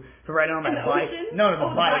that too. For riding on that bike. No, the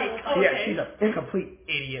bike. Oh, yeah, she's a complete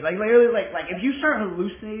idiot. Like literally, like if you start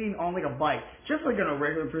hallucinating on like a bike, just like in a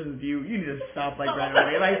regular person's view, you need to stop like right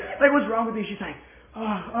away. Like what's wrong with you? She's like,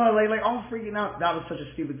 like all freaking out. That was such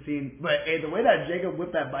a stupid scene. But hey, the way that Jacob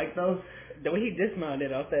whipped that bike though, the way he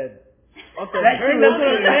dismounted off that that turn, that's what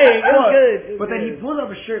I'm saying. It was good. But then he pulled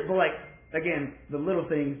up a shirt, but like. Again, the little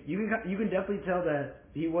things, you can definitely tell that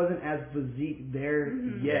he wasn't as physique there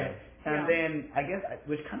yet. And then, I guess,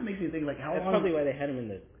 which kind of makes me think, like, how long... That's probably why they had him in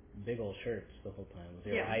the big old shirts the whole time.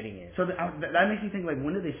 They were hiding it. So that makes me think, like,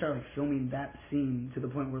 when did they start, like, filming that scene to the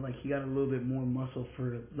point where, like, he got a little bit more muscle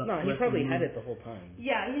for... No, he probably had it the whole time.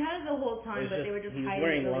 Yeah, he had it the whole time, but they were just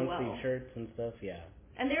hiding it really well. He was wearing long-sleeve shirts and stuff, yeah.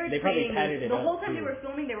 And they were probably padded it the up whole time too. they were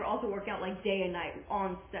filming, they were also working out, like, day and night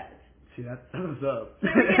on set. See, that's what's up. They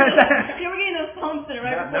were getting those pumps in it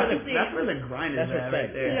right before the scene. That's where the grind is at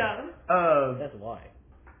right there. Yeah. That's why.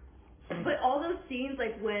 But all those scenes,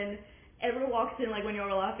 like when Edward walks in, like when you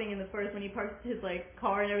were laughing in the first, when he parks his like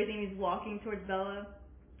car and everything, he's walking towards Bella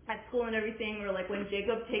at school and everything, or like when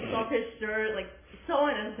Jacob takes off his shirt, like so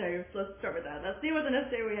unnecessary. So let's start with that. That scene was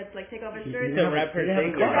unnecessary where he had to like take off his shirt. To wrap her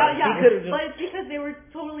thing. Yeah, but it's because they were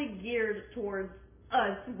totally geared towards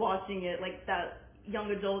us watching it, like that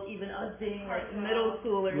young adult, even us being like middle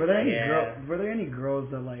schoolers. Were there any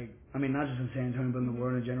girls that like, I mean, not just in San Antonio, but in the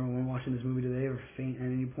world in general, when watching this movie, did they ever faint at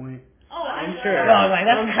any point? Oh, I'm sure. No, like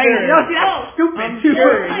that's crazy. No, see, that's stupid. I'm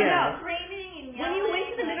sure. Yeah. Screaming and yelling. When you went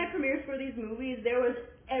to the midnight premieres for these movies, there was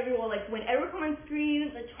everyone, like when everyone come on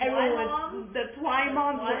screen, the Twilight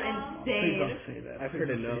moms were insane. Please don't say that. I've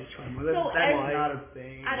heard enough. That's not a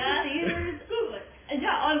thing. At the theaters,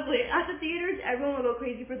 yeah, honestly, at the theaters, everyone would go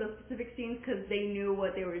crazy for those specific scenes because they knew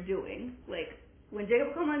what they were doing. Like when Jacob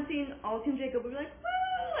would come on scene, all Team Jacob would be like,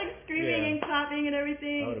 woo, like screaming and clapping and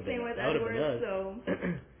everything. Same with Edward. So.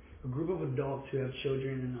 A group of adults who have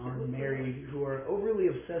children and are married who are overly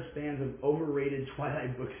obsessed fans of overrated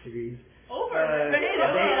Twilight book series.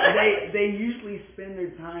 They usually spend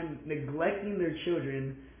their time neglecting their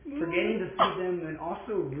children, forgetting to feed them, and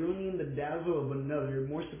also ruining the dazzle of another,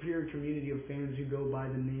 more superior community of fans who go by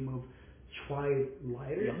the name of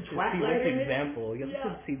Twilighters. You have to see this example. You have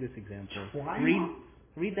to see this example.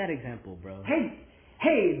 Read that example, bro.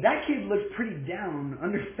 Hey, that kid looks pretty down,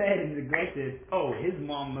 underfed, and neglected. Oh, his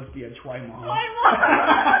mom must be a Twi mom.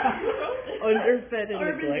 Underfed and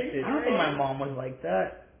neglected. I don't think my mom was like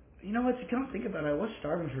that. You know what? You come think about it. I was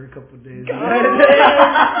starving for a couple of days. She was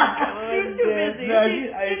too busy.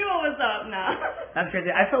 She knew what was up now. That's crazy.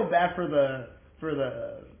 I felt bad for the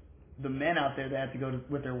men out there that had to go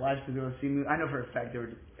with their wives to go see movies. I know for a fact they were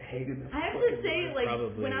just hating this. I have to say, like,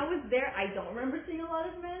 when I was there, I don't remember seeing a lot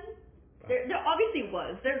of men. There obviously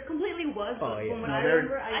was. There completely was. But from what I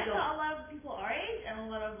remember, I saw a lot of people our age and a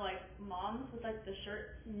lot of like moms with like the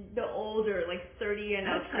shirts. The older, like 30 and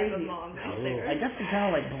up type of moms. I guess to kind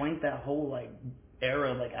of like blank that whole like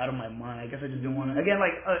era like out of my mind. I guess I just didn't want to. Again,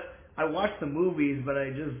 like I watched the movies, but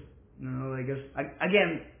I just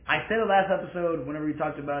I said it last episode whenever we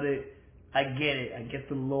talked about it. I get it. I get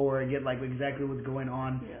the lore. I get like exactly what's going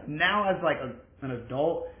on. Yeah. Now as like an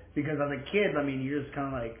adult, because as a kid, I mean, you're just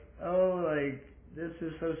kind of like, oh, like, this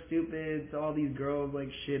is so stupid. It's all these girls,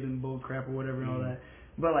 like, shit and bull crap or whatever and all that.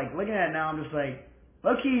 But, like, looking at it now, I'm just like,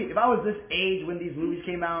 low-key, if I was this age when these movies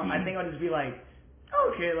came out, I think I'd just be like,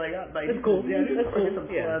 okay, like it's cool. Yeah, it's cool. Some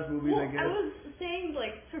cool-ass movies, I guess. I was saying,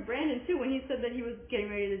 like, to Brandon, too, when he said that he was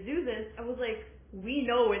getting ready to do this, I was like, we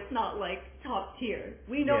know it's not, like, top tier.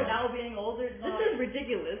 We know now being older, this is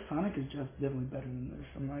ridiculous. Sonic is just definitely better than this.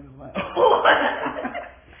 I'm not gonna lie.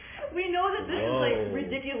 We know that this is like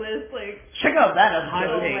ridiculous. Like, check out that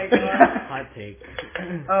episode. Hot take.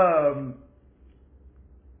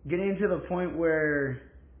 Getting to the point where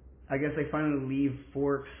I guess they finally leave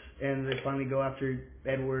Forks and they finally go after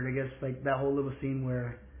Edward. I guess like that whole little scene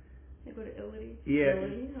where they go to Italy. Yeah,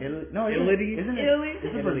 Italy. No, Italy. Isn't it? Italy.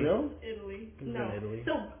 Is it Brazil? Italy. No. Italy.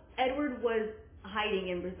 So Edward was hiding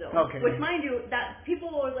in Brazil. Okay. Which, mind you, that people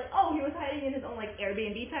were like, oh, he was hiding in his own like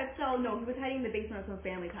Airbnb type style. No, he was hiding in the basement of some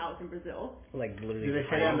family's house in Brazil. Like literally. Do they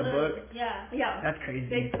say that in the book? Yeah. That's crazy.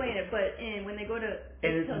 They explain it, but when they go to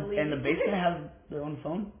Italy, and the basement has their own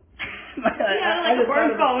phone. Like a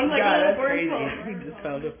burn phone, like a burn phone. He just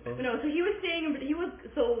found a phone. No, so he was staying.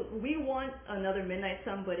 So we want another Midnight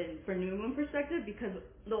Sun, but for New Moon perspective, because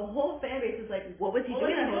the whole fan base is like, what was he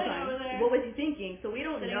doing that whole time? What was he thinking? So we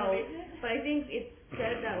don't know. But I think it's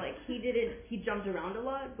said that like he jumped around a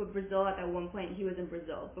lot. But Brazil at that one point, he was in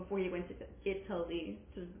Brazil before he went to Italy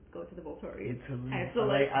to go to the Volturi.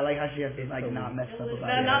 Italy. I like how she has to like not mess up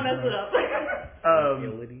about it. Not mess it up.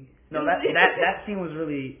 No, that scene was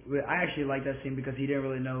really. I actually liked that scene because he didn't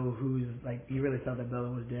really know he really thought that Bella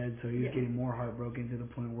was dead, so he was getting more heartbroken to the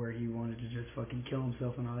point where he wanted to just fucking kill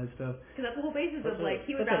himself and all that stuff. Because that's the whole basis of like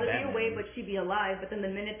he would rather be away but she be alive. But then the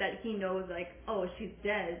minute that he knows like, oh, she's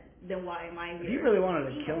dead, then why am I here? If he really wanted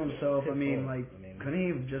to kill himself, I mean, couldn't he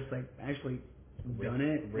have just like actually done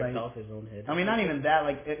it? Ripped off his own head. I mean, not even that.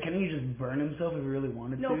 Like, can he just burn himself if he really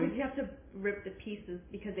wanted to? No, because you have to rip the pieces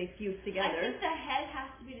because they fuse together. I think the head has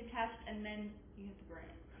to be detached and then you have to burn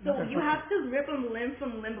it. So you have to rip them limb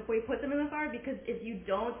from limb before you put them in the fire, because if you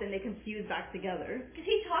don't, then they can fuse back together. Because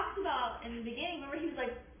he talks about in the beginning, remember he was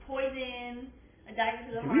like poison, a dagger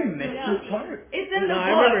to the heart. We missed this part. It's in the book. I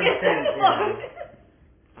remember it's in the book.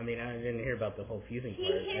 I mean, I didn't hear about the whole fusing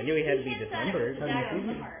part. I knew he had to be dismembered.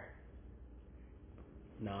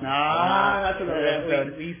 No. Nah, that's another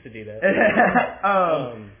episode. We used to do that.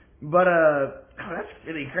 But that's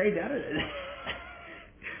really crazy.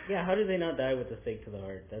 Yeah, how do they not die with the stake to the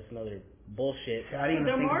heart? That's another bullshit. I didn't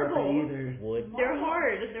even think about that either. Wood. They're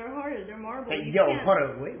hard. They're marble. Hey, yo, hold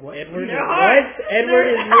on. Wait, what? Edward They're hard. Edward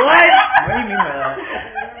is what? What do you mean by that?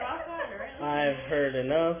 I've heard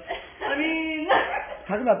enough. I mean,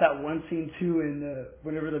 talk about that one scene too, and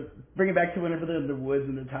bring it back to whenever they're in the woods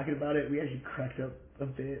and they're talking about it. We actually cracked up a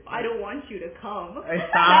bit. I don't want you to come.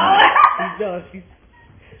 Stop. No, she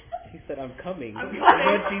said, I'm coming. I'm coming.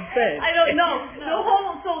 That's what she said. I don't know.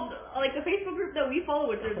 So, like, the Facebook group that we follow,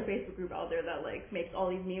 which there's a Facebook group out there that, like, makes all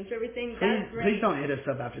these memes for everything. Please don't hit us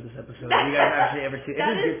up after this episode. You guys actually ever see it? It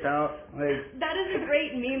just gets out. Like, that is a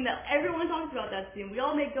great meme that everyone talks about that scene. We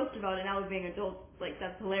all make jokes about it now being adults. Like,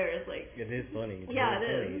 that's hilarious. Like, it is funny. It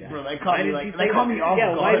is. Bro, they call me off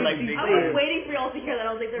guard. Like, I was waiting for y'all to hear that.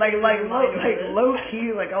 I was like, low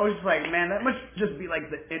key, like, I was just like, man, that must just be like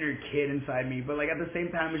the inner kid inside me. But like at the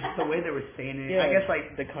same time, it's just the way they were saying it. Yeah, I guess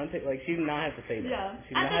like the context, like she did not have to say that. Yeah.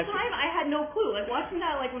 At the time, I had no clue. Like watching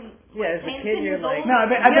that, like when as a kid, you're like, no, I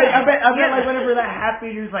bet like whenever that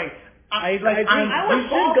happened, you're just like. I was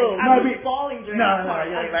bawling during that part.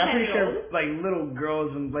 I'm pretty sure like little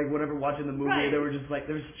girls and like whatever watching the movie, they were just like,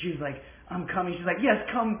 she was like, I'm coming. She's like, yes,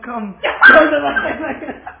 come.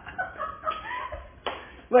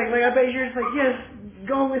 like I bet you're just like, yes,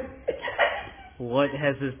 go with it. What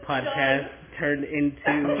has this podcast turned into?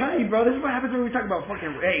 I'm telling you, bro, this is what happens when we talk about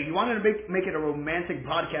fucking. Hey, you wanted to make it a romantic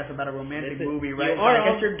podcast about a romantic movie, right? I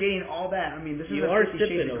guess you're getting all that. I mean, this is a 50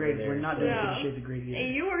 Shades of Grey. We're not doing 50 Shades of Grey yet.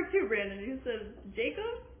 And you were too, Brandon. You said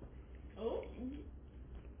Jacob. Oh.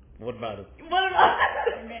 What about him? Your man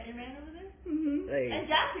over there? Mm-hmm. Hey. And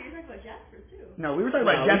Jasper, you're talking about Jasper too. No, we were talking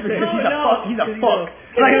about Jasper because he's a fuck.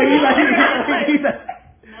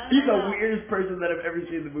 He's the weirdest person that I've ever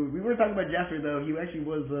seen in the movie. We were talking about Jasper though. He actually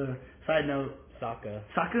was side note.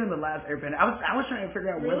 Sokka in the last Airbender. I was trying to figure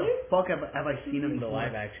out where the fuck have I seen him in the before.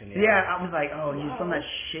 live action. Yeah, I was like, oh, he's from that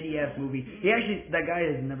shitty ass movie. That guy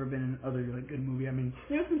has never been in other like good movie. I mean,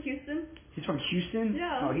 he was from Houston. He's from Houston.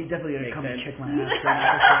 Yeah. Oh, he's definitely gonna come and kick my ass.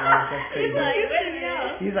 That's crazy.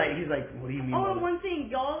 He's like, what do you mean? Oh, and one thing,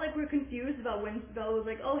 y'all like were confused about when Bella was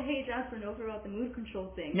like, oh, hey, Jasper, know about the mood control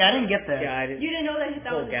thing. Yeah, I didn't get that. Yeah, you didn't know that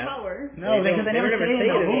was his power. No, because they never say it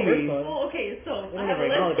in the movie. Oh, okay, so I have a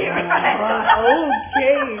list here. Okay,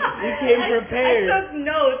 you came prepared. I took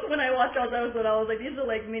notes when I watched all the episode. I was like, these are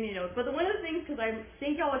like mini notes. But one of the things, because I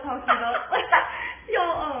think y'all were talking about,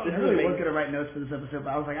 y'all. I really was gonna write notes for this episode,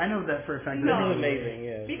 but I was like, I know that for a fact. No. This is amazing,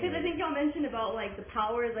 yeah. Because I think y'all mentioned about like the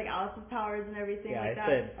powers, like Alice's powers and everything like that.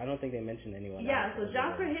 Yeah, I don't think they mentioned anyone. Yeah, so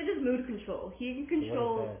Jasper, his is mood control. He can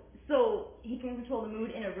control. So he can control the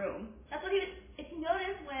mood in a room. That's what he was. If you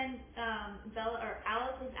notice when Bella or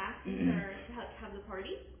Alice was asking her to have the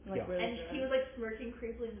party, and he was like smirking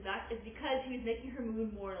creepily in the back, it's because he was making her mood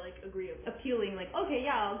more like agreeable, appealing. Like, okay,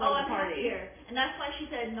 yeah, I'll go to the party. Happier. And that's why she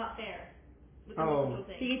said not fair. He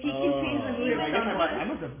can change the mood. I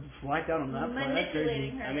must have blacked out on that part.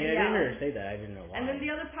 Manipulating her. I mean, I didn't hear her say that. I didn't know why. And then the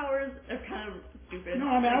other powers are kind of stupid. No,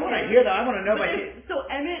 I mean, I want to hear that. I want to know. So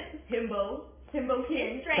Emmett, Himbo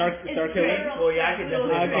King. Start killing. Well, yeah, I could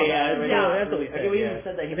definitely. Okay, that's what we said. We even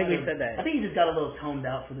said that. I think we said that. I think he just got a little toned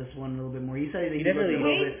out for this one a little bit more. He said he definitely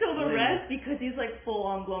wait till the rest because he's like full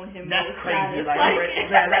on blown himbo. That's crazy.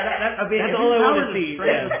 That's all I want to see.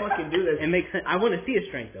 To fucking do this. It makes sense. I want to see his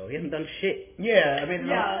strength though. He hasn't done shit. Yeah, I mean,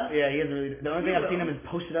 he hasn't really. The only thing I've seen him is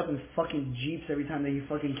posted up in fucking jeeps every time that he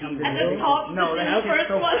fucking comes in. No, that's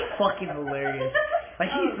so fucking hilarious.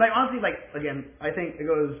 Like honestly, like again, I think it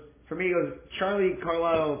goes. For me, it goes Charlie,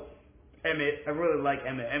 Carlisle, Emmett. I really like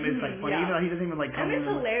Emmett. Emmett's like funny, even though he doesn't even like come Emmett's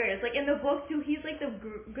hilarious. Like in the book too, he's like the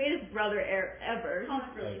greatest brother ever.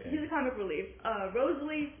 Comic relief. He's a comic relief.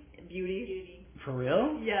 Rosalie, beauty. For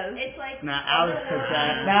real? Yes. It's like Alice took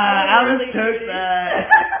that.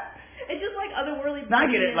 It's just like otherworldly. I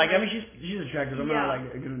get it. Like I mean, she's attractive. I'm not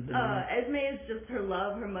like gonna. Esme is just her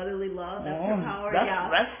love, her motherly love. That's her power.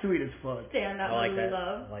 That's sweet as fuck. Stand that motherly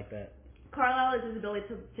love. I like that. Carlisle is his ability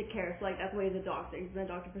to care, so like that's why he's a doctor. He's been a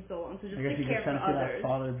doctor for so long, so just I guess to care for others. That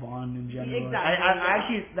father bond in general.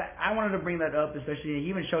 Exactly. I wanted to bring that up, especially he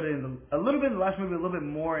even showed it in a little bit in the last movie, a little bit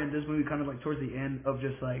more in this movie, kind of like towards the end of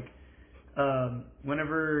just like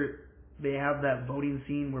whenever they have that voting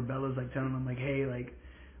scene where Bella's like telling them like, hey, like,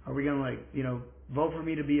 are we gonna like vote for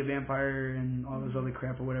me to be a vampire and all this other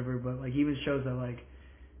crap or whatever? But like he even shows that like,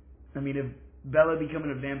 I mean if Bella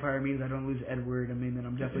becoming a vampire means I don't lose Edward. I mean, then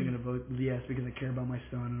I'm definitely going to vote yes because I care about my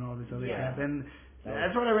son and all this other crap. And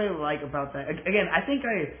that's what I really like about that. Again, I think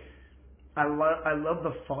I love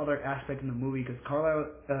the father aspect in the movie because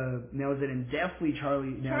Carlisle nails it, and definitely Charlie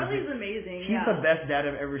nails Charlie's it. amazing. He's the best dad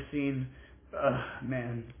I've ever seen.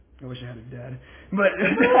 Man, I wish I had a dad. But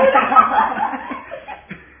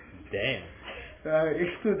damn.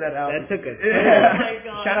 Exclude that out. That took a oh my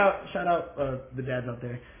god. Shout out the dads out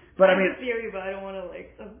there. But I mean, have a theory, but I don't want to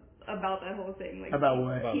about that whole thing. Like about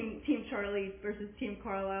what? Team Charlie versus Team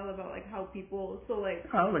Carlisle, about like how people I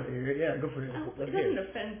would like to hear it. Yeah, go for it. It doesn't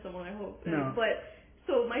offend someone, I hope. No. But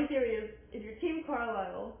so my theory is, if you're Team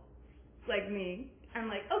Carlisle, like me, I'm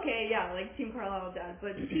like, okay, yeah, like Team Carlisle dad,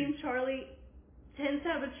 but Team Charlie tends to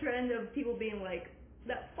have a trend of people being like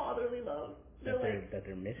that fatherly love. That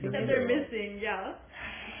they're missing. That they're missing, yeah.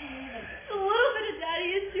 A little bit of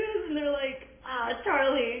daddy issues, and they're like,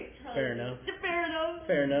 Charlie. Fair enough.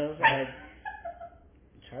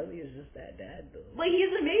 Charlie is just that dad, though. Like,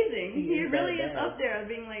 he's amazing. He really is up there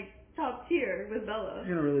being like top tier with Bella. It's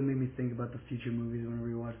gonna really make me think about the future movies whenever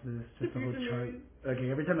we watch this. Just the whole Charlie.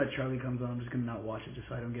 Okay, every time that Charlie comes on, I'm just gonna not watch it just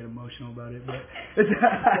so I don't get emotional about it. But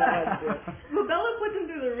but Bella puts him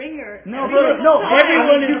through the ringer. No,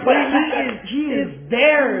 everyone is. But he is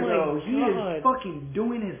there though. He is fucking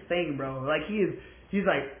doing his thing, bro. Like he's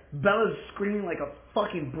like Bella's screaming like a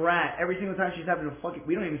fucking brat every single time she's having a fucking.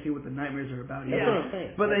 We don't even see what the nightmares are about yet. That's what I'm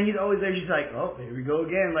saying. But then he's always there. She's like, oh, here we go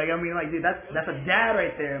again. Like I mean, like dude, that's a dad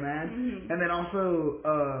right there, man. Mm-hmm. And then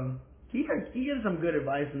also, he gives some good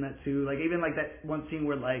advice in that too. Like even like that one scene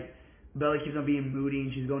where like Bella keeps on being moody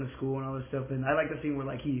and she's going to school and all this stuff. And I like the scene where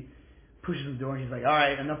like he pushes the door and she's like, all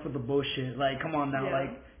right, enough with the bullshit. Like come on now,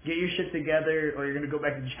 like get your shit together or you're gonna go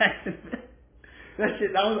back to Jacksonville. That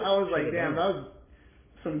shit. I was like, damn, that was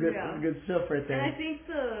some good stuff right there. And I think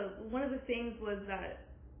one of the things was that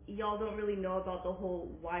y'all don't really know about the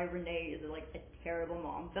whole why Renee is like a terrible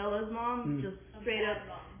mom. Bella's mom, just straight up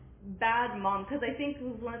bad mom. Because I think it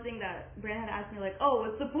was one thing that Brandon had asked me, like, oh,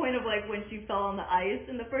 what's the point of like when she fell on the ice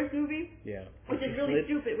in the first movie? Yeah. Which is really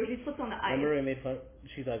stupid, where she slips on the ice. Remember we made fun?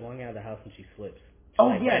 She's like walking out of the house and she slips.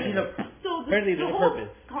 So the whole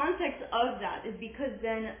purpose. context of that is because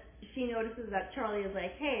then she notices that Charlie is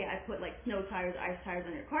like, hey, I put like snow tires, ice tires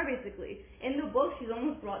on your car, basically. In the book, she's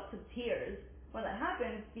almost brought to tears when that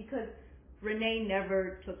happens because Renee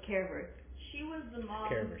never took care of her. She was the mom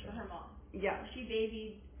for her mom. Yeah. She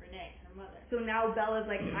babied Renee, her mother. So now Bella's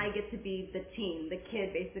like, I get to be the teen, the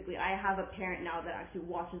kid, basically. I have a parent now that actually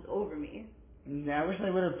watches over me. Yeah, I wish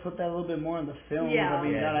they would have put that a little bit more in the film. Yeah. I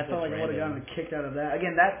mean, I felt like I would have gotten a kick out of that.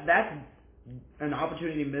 Again, that's an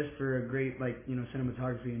opportunity missed for a great, like, you know,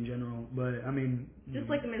 cinematography in general. But, I mean... Just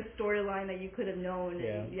like a missed storyline that you could have known.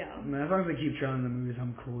 Yeah. And, I mean, as long as they keep trying the movies,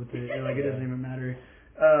 I'm cool with it. Like, it doesn't even matter.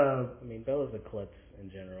 I mean, Bella's a klutz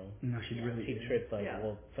in general. No, she really She tripped,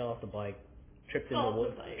 fell off the bike, tripped in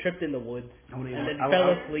the woods, and then fell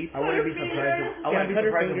asleep. I wouldn't be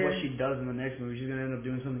surprised if what she does in the next movie. She's gonna end up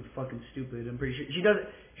doing something fucking stupid. I'm pretty sure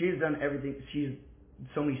she's done everything. She's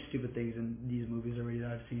so many stupid things in these movies already that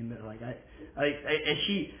I've seen that like I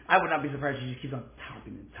would not be surprised if she just keeps on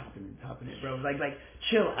topping it, bro. Like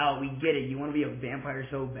chill out. We get it. You want to be a vampire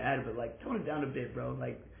so bad, but like tone it down a bit, bro.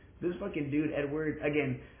 Like this fucking dude Edward.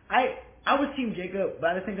 Again, I was Team Jacob,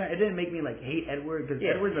 but at the same time, it didn't make me like hate Edward because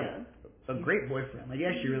Edward's a great boyfriend. Like,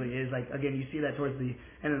 yeah, she really is. Like, again, you see that towards the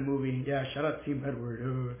end of the movie. Yeah, shout out Team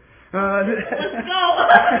Edward. Let's go.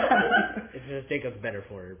 It's just Jacob's better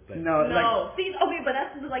for her. But no. Like, see, okay, but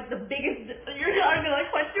that's like the biggest. You're not gonna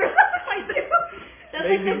like punch your. That's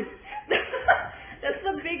like that's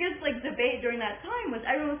the biggest like debate during that time was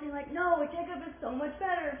everyone was saying like, no, Jacob is so much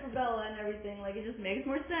better for Bella and everything. Like, it just makes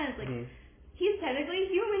more sense. Like, he's technically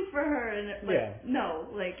human for her, and no,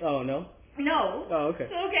 like. Oh no. No. Oh, okay.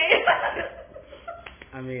 Okay.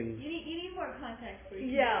 I mean, you need more context for you.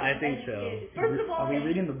 Yeah, I think so. First of all, are we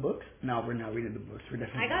reading the books? No, we're not reading the books. We're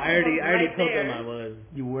definitely. I already told them I was.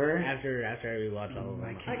 You were? After I rewatched all of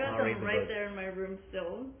them. I got them right there in my room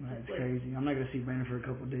still. That's crazy. I'm not gonna see Brandon for a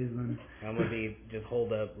couple of days then. I'm gonna be just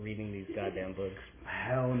holed up reading these goddamn books.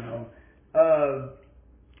 Hell no.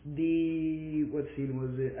 What scene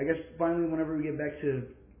was it? I guess finally, whenever we get back to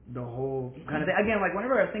the whole kind of thing. Again, like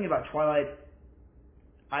whenever I was thinking about Twilight,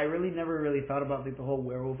 I never really thought about like the whole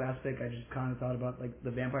werewolf aspect. I just kind of thought about like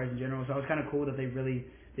the vampires in general. So it was kind of cool that they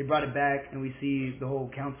brought it back and we see the whole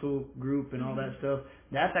council group and all that stuff.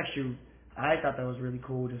 That's actually, I thought that was really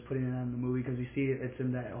cool just putting it in the movie because we see it's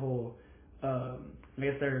in that whole, I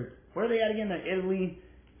guess where are they at again? Italy.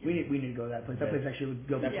 We need to go to that place. That place actually looked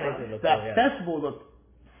good. That festival looked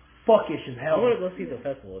fuckish as hell. I want to go see the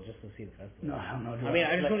festival just to see the festival. No, I don't know. I mean,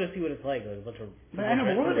 I just want to see what it's like. Like a bunch of. But I know,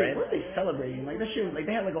 but what are they celebrating? Like that shit. Like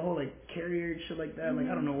they had like a whole like carrier and shit like that. Like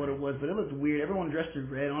I don't know what it was, but it looked weird. Everyone dressed in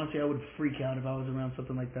red. Honestly, I would freak out if I was around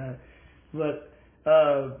something like that. But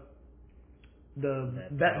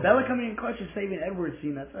Bella coming in clutch and saving Edward's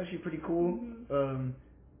scene. That's actually pretty cool.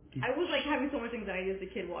 I was like having so much anxiety as a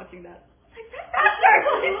kid watching that.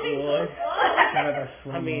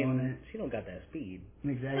 I mean, she don't got that speed.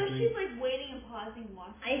 Exactly. So she's like waiting and pausing and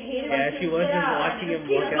watching. I hate it. Yeah, she was just watching him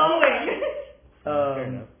walk out. Fair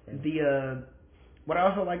enough. What I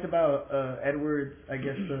also liked about Edward's, I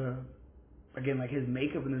guess, again, like his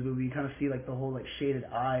makeup in this movie, you kind of see like the whole like shaded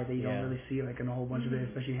eye that you don't really see like in a whole bunch of it,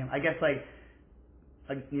 especially him. I guess like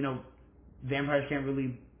you know, vampires can't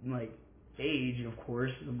really like age, of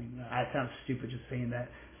course. I mean, I sound stupid just saying that,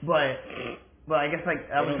 but I guess like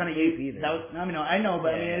that was kind of either. That was I know,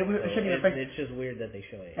 but I mean, it shouldn't affect. It's just weird that they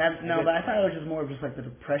show it. No, but I thought it was just more of just like the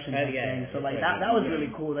depression type thing. So like that was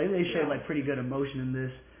really cool. They showed like pretty good emotion in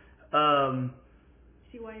this.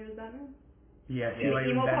 See why he was Batman? Yeah, see why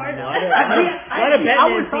he was Batman.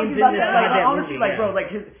 I was talking about that. Honestly, like bro,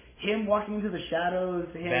 like him walking into the shadows,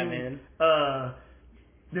 Batman.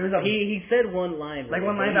 There's he said one line. Like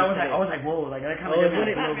one line that I was like, whoa, like that kind of. It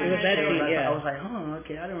was that scene, yeah. I was like,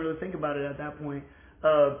 okay, I didn't really think about it at that point.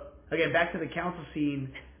 Again, back to the council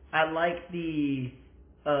scene. I like the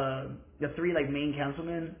three like main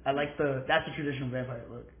councilmen. I like that's the traditional vampire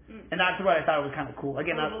look, and that's what I thought was kind of cool.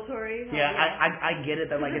 Again, I get it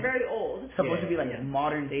that like it's very old. Supposed to be like a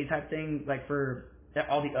modern day type thing, like for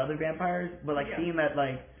all the other vampires, but like seeing that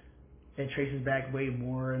like. It traces back way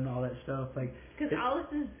more and all that stuff. Like, because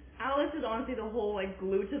Alice is honestly the whole like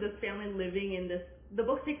glue to this family living in this. The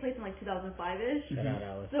books take place in like 2005-ish. Shout out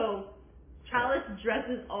Alice. So Alice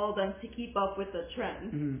dresses all of them to keep up with the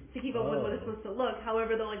trend, to keep up with what it's supposed to look.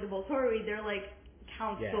 However, though, like the Volturi, they're like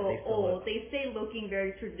council old. They stay looking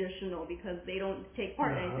very traditional because they don't take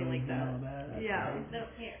part in anything like that. They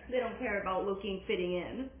don't care. They don't care about looking fitting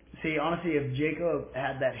in. See, honestly, if Jacob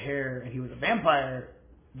had that hair and he was a vampire.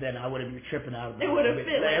 Then I wouldn't be tripping out. It would have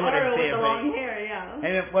fit like Otto with the long hair, yeah.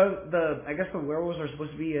 And it was I guess the werewolves are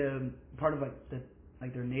supposed to be part of like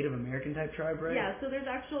their Native American type tribe, right? Yeah, so there's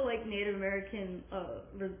actual like Native American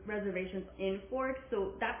reservations in Forks,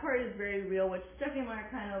 so that part is very real. Which Stephanie Meyer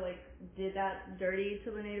kind of like did that dirty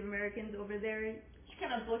to the Native Americans over there. She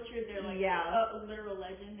kind of butchered their like a literal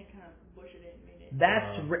legend and kind of butchered it and made it.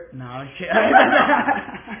 That's but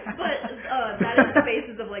that is the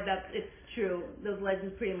basis of like that. It's true. Those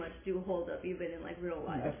legends pretty much do hold up even in like real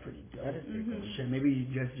life. That's pretty dope. That is pretty cool. Shit, maybe you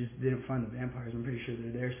guys just didn't find the vampires. I'm pretty sure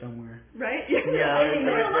they're there somewhere. Right? Yeah. I mean,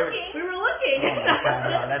 we were looking. Oh my god,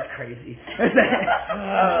 no, that's crazy. So you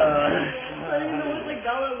know, it's like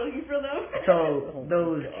Bella looking for them. So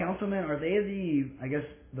those councilmen, are they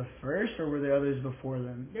the first, or were there others before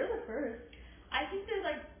them? They're the first. I think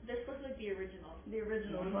they're supposed to be like the original. The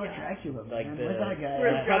original. Dracula, like where's that guy?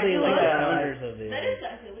 Probably like the founders of it. That is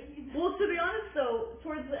Dracula. Well, to be honest, though,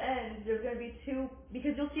 towards the end, there's going to be two,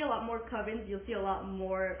 because you'll see a lot more covens, you'll see a lot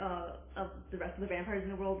more of the rest of the vampires in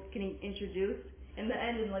the world getting introduced. In the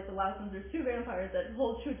end, in like the last ones, there's two vampires that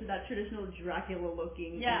hold true to that traditional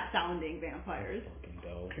Dracula-looking sounding vampires. Fucking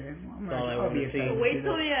dope. Okay, well, all I want to see. Wait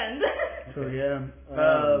till the end. So yeah.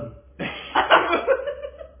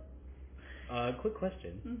 Quick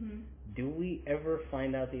question. Do we ever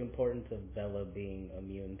find out the importance of Bella being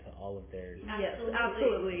immune to all of theirs? Yes,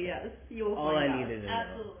 absolutely, yes. You will all find I out. needed to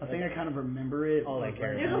know. I think I kind of remember it. All I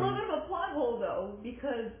care There's a little bit of a plot hole, though,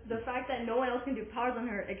 because the fact that no one else can do powers on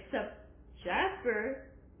her except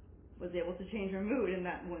Jasper was able to change her mood in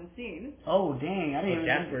that one scene. Oh, dang. I didn't even...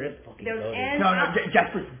 Jasper is fucking goated.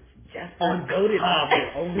 Jasper's goated.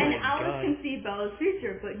 And Alice can see Bella's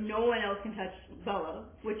future, but no one else can touch Bella,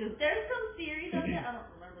 which is... There's some theories on it. I don't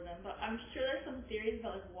remember them, but I'm sure there's some theories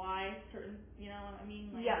about like why certain, you know what I mean?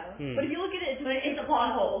 Like, But if you look at it, it's a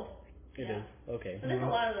plot hole. It is. Okay. So there's a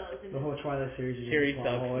lot of those. The whole Twilight series is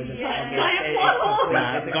sucks.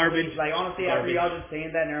 It's garbage. Like, honestly, after y'all just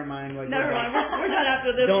saying that, never mind. Like, never mind. We're done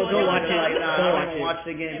after this. Don't watch it. Don't watch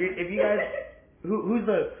it again. If you guys... Who's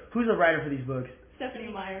the writer for these books?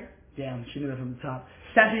 Stephanie Meyer. Damn, she knew that from the top.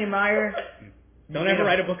 Stephanie Meyer. Don't ever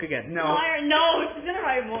write a book again. No. Meyer, no, she's gonna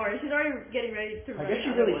write more. She's already getting ready to write. I guess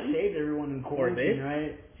she really saved everyone in quarantine,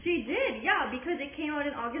 right? She did, yeah, because it came out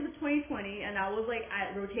in August of 2020, and I was like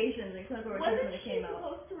at rotations and clinical rotations when it came out.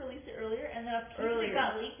 Wasn't she supposed to release it earlier, and then a piece of it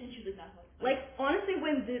got leaked, and she was not supposed to? Like, honestly,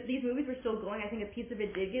 when these movies were still going, I think a piece of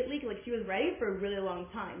it did get leaked. Like, she was ready for a really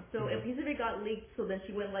long time. So a piece of it got leaked, so then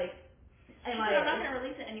she went like And like, I'm not gonna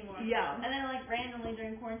release it anymore. Yeah. And then like randomly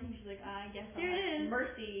during quarantine, she's like, I guess Here it is.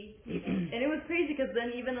 Mercy. And it was crazy because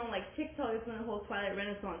then even on like TikTok, it's when the whole Twilight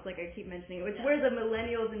Renaissance, like I keep mentioning, it's where the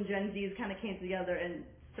millennials and Gen Zs kind of came together and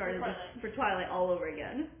started for Twilight all over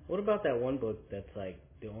again. What about that one book that's like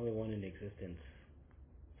the only one in existence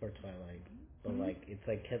for Twilight, but like it's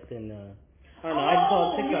like kept in? I don't know. I just saw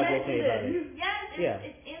a TikTok yesterday about it. Yes,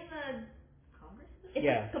 it's in the Congress.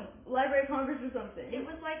 It's like Library of Congress or something. It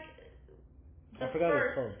was like. I forgot what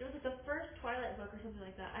it's called. It was like the first Twilight book or something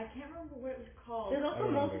like that. I can't remember what it was called. There's also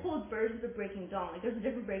multiple versions of Breaking Dawn. Like there's a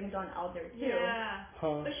different Breaking Dawn out there too. Yeah.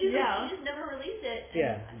 Huh. But she just never released it.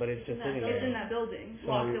 Yeah, but it's just sitting there. It's in that building.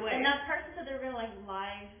 Locked away. And that person said they were gonna like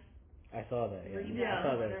live. I saw that. Yeah. I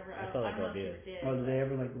saw that. I saw that know video. Oh, did they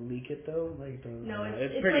ever like leak it though? Like no, it's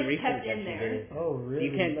like pretty recent kept that in she there. did it. Oh, really?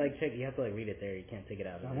 You can't like check. You have to like read it there. You can't take it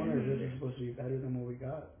out. I wonder if this is supposed to be better than what we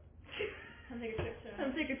got. Come take a trip to.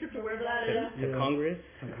 Come take a trip to wherever that is. To Congress.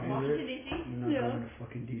 Washington D.C. I'm not going to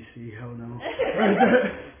fucking D.C. Hell no.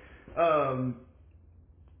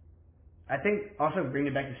 I think also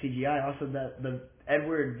bringing it back to CGI. Also that the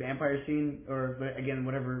Edward vampire scene, or again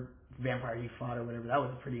whatever vampire he fought or whatever, that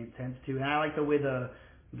was pretty intense too. And I like the way the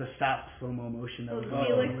stop slow mo motion that was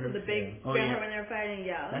Felix with the big vampire when they're fighting.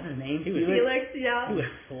 Yeah. That's his name. Felix. Yeah. He was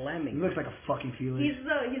slamming. He looks like a fucking Felix. He's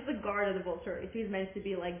the guard of the Volturi, so he's meant to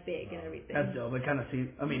be like big and everything. That's dope. It kind of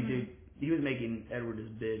seems. I mean, dude, he was making Edward his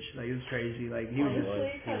bitch. Like he was crazy. Like he was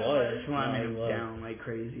slamming him down like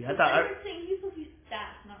crazy. I thought. He's supposed to be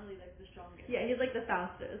fast, not really like the strongest. Yeah, he's like the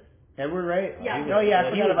fastest. Edward, right? Yeah. I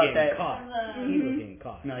forgot about that. He was getting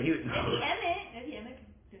caught. No, he was. Maybe Emmett.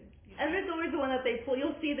 Emmett's always the one that they pull.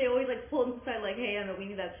 You'll see they always like pull him aside like, hey Emmett, we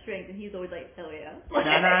need that strength, and he's always like, hell yeah. No,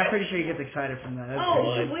 I'm pretty sure he gets excited from that. That's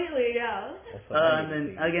completely, yeah. And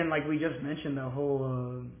then again, like we just mentioned, the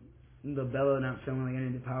whole the Bella not feeling like any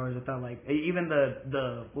of the powers. I thought like even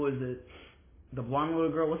the what was it? The blonde little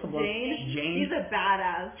girl. What's the blonde? Jane. She's a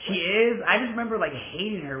badass. She is. I just remember like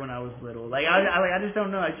hating her when I was little. Like I just don't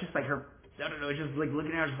know. It's just like her. I don't know. It's just like looking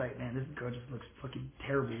at her, I was like, man, this girl just looks fucking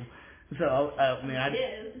terrible. So I mean,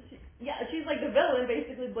 yeah, she's like the villain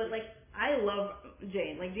basically, but like I love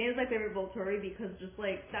Jane. Like Jane is my favorite Volturi because just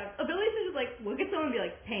like that ability to just like look at someone and be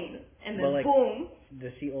like pain, and then like, boom.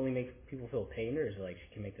 Does she only make people feel pain, or is it like she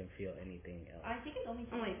can make them feel anything else? I think it's only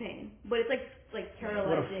pain, but it's like paralyzing.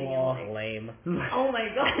 What a flaw. And, like, lame. Oh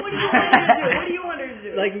my god, what do you want her to do? What do you want her to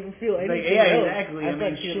do? Like feel anything like, yeah, else. exactly. I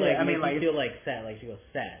thought she like you feel like sad. Like she goes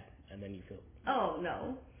sad, and then you feel. Oh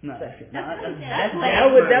no. No, that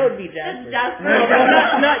would be Jasper.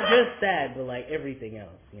 No, not just sad, but like everything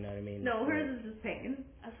else. You know what I mean? No, hers is just pain.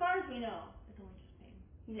 As far as we know, it's only just pain.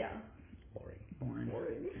 Yeah.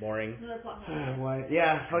 Boring. No, that's not why?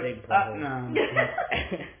 Yeah. Big problem. No.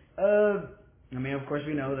 I mean, of course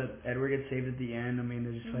we know that Edward gets saved at the end. I mean,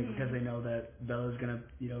 they're just like because they know that Bella's gonna,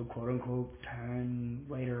 quote unquote, turn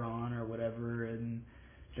later on or whatever, and.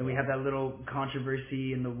 Then we have that little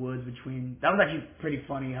controversy in the woods between. That was actually pretty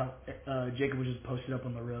funny how Jacob was just posted up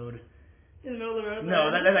on the road. In the middle of the road? No,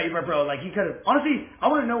 that's not bro. Like, he could have. Honestly, I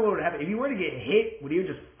want to know what would happen. If he were to get hit, would he have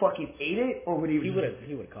just fucking ate it? Or would he. He would have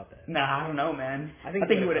caught that. Nah, I don't know, man. I think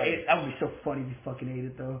he would have ate it. That would be so funny if he fucking ate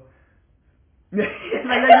it, though. just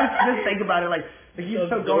think about it. Like he's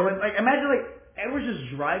so going. Like, imagine, like. Edward's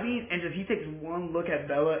just driving, and he takes one look at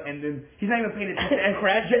Bella, and then he's not even paying attention, and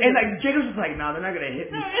crashes. And like Jacob's just like, nah, they're not gonna hit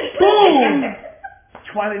me. Boom!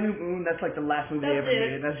 Twilight New Moon. That's like the last movie they ever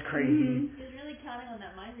made. That's crazy. He's really counting on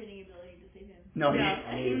that mind reading ability to save him. No,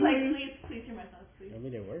 he's like, please hear my thoughts, please. I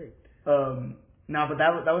mean, it worked. No, but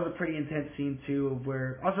that was a pretty intense scene too,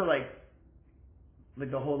 where also like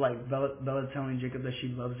the whole like Bella telling Jacob that she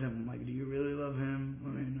loves him. Like, do you really love him? I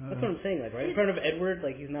mean, that's what I'm saying. Like right in front of Edward,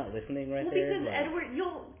 like he's not listening there. Because like, Edward,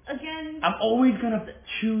 I'm always gonna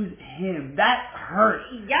choose him. That hurts.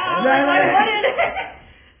 Yeah, I wanted.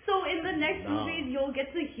 So in the next movies, you'll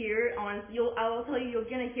get to hear I'll tell you, you're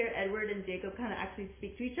gonna hear Edward and Jacob kind of actually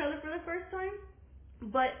speak to each other for the first time.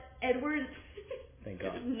 But Edward, thank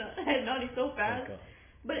God, he's so fast.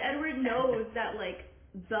 But Edward knows that like.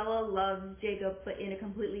 Bella loves Jacob, but in a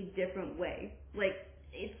completely different way. Like,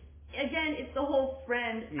 it's the whole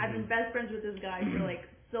friend. I've been best friends with this guy for, like,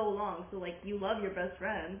 so long. So, like, you love your best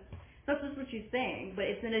friend. That's just what she's saying, but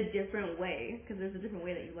it's in a different way. Because there's a different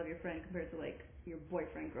way that you love your friend compared to, like, your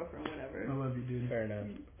boyfriend, girlfriend, whatever. I love you, dude. Fair enough.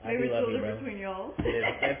 Maybe I do love you, bro. between y'all.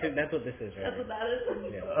 That's what this is, right? That's what that is?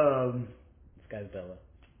 Yeah. This guy's Bella.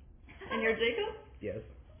 And you're Jacob? Yes.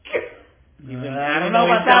 I don't know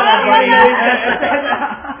about that.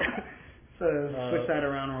 So switch that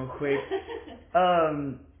around real quick.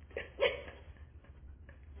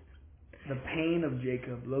 the pain of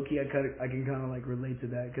Jacob. Low-key, I can kind of like relate to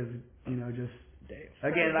that because, you know, just,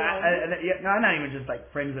 again, not even just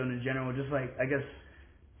like friend zone in general, just like, I guess,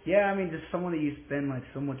 yeah, I mean, just someone that you spend like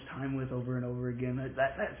so much time with over and over again.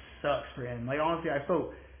 That sucks for him. Like, honestly, I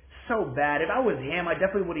felt so bad. If I was him, I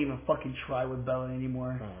definitely wouldn't even fucking try with Bella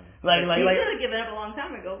anymore. He should have given up a long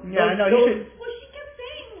time ago. Yeah, I know. Well, she kept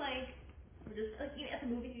saying like, just like at the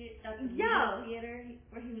movie theater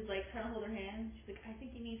where he was like trying to hold her hand. She's like, I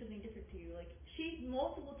think you need something different to you. Like she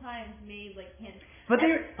multiple times made like hints. But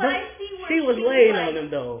I see where she was laying on him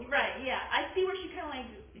though. Right? Yeah, I see where she kind of like.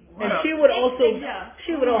 And she would also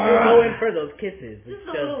go in for those kisses. Just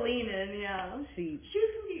a little lean in, yeah. She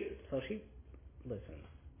was confused. So she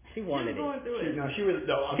wanted it. She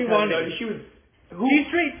wanted it. She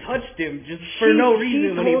straight touched him just for no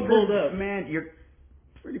reason when he pulled up. Man, you're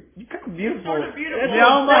kind of beautiful. Sort of beautiful.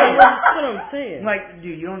 That's what I'm saying. Like,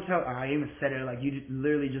 dude, you don't tell. I even said it. Like, you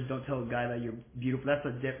literally just don't tell a guy that you're beautiful. That's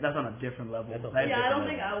on a different level. I don't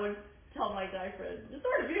think I would tell my guy friend. You're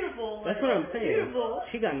sort of beautiful. That's what I'm saying. Beautiful.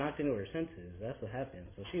 She got knocked into her senses. That's what happened.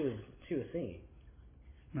 So she was singing.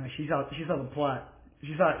 No, she saw the plot.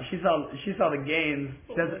 She saw the games.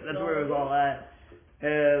 That's where it was all at.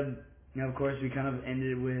 You know, of course, we kind of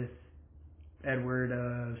ended with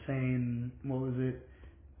Edward saying, what was it?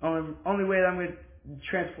 Only way that I'm gonna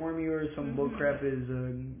transform you or some bullcrap is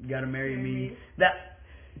you gotta marry me. That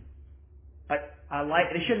I like.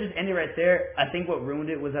 It should have just ended right there. I think what ruined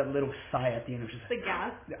it was that little sigh at the end. It was just the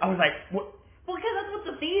gas. I was like, what? Well, because that's what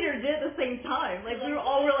the theater did at the same time. Like we were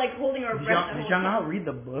like holding our breath. Did y'all not read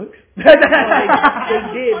the books? They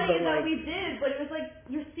did, but we did, but it was like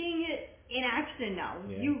you're seeing it in action now.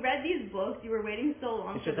 Yeah. You read these books, you were waiting so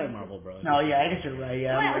long. It's just like Marvel, bro. No, yeah, I guess you're right.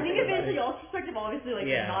 Yeah, I think eventually y'all's perspective, obviously, like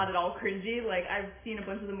not at all cringy. Like I've seen a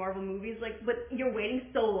bunch of the Marvel movies, like, but you're waiting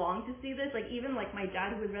so long to see this. Like even like my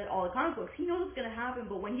dad, who has read all the comic books, he knows what's gonna happen.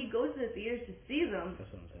 But when he goes to the theaters to see them,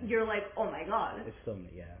 you're like, oh my god. It's so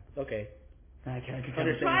okay. I can try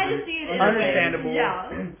to see it. Understandable. Yeah,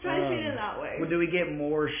 try to see it in that way. Well, do we get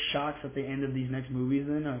more shocks at the end of these next movies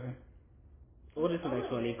then? Or? What is the next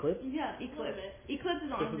one? Eclipse? Yeah, Eclipse. Eclipse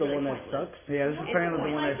is on. This is the one that sucks? Yeah, this is apparently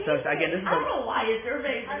the one that sucks. Again, this is I don't know why it's your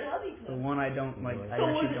favorite. I love Eclipse. The one I don't like. I so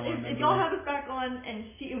actually don't remember. If y'all have us back on and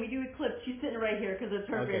we do Eclipse, she's sitting right here because it's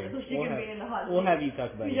her favorite, so she can be in the hot seat. We'll have you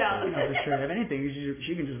talk about it. Yeah. No, for sure. If anything,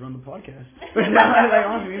 she can just run the podcast. Like,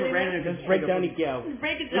 honestly, just break down Eclipse.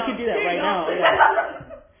 Break it We down. can do that right now.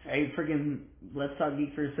 Hey, freaking, let's talk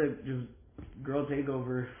geek for a sec. Just girl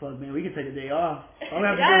takeover. Fuck, man, we can take a day off.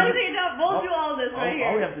 We'll do all this right here.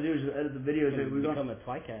 All we have to do is just edit the videos. We're become a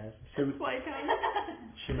Twicast. Little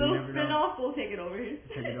spin-off, we'll take it over here.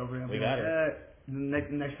 Take it over. We got it.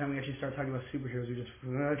 Next time we actually start talking about superheroes, we just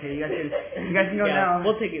okay. You guys can go now.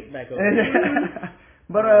 We'll take it back over.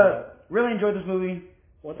 But really enjoyed this movie.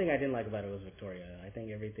 One thing I didn't like about it was Victoria. I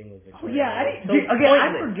think everything was Victoria. Oh yeah,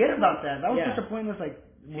 I forget about that. That was such a pointless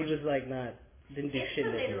She was like didn't do shit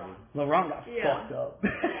in this movie. Laurent got fucked up.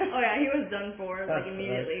 Oh yeah, he was done for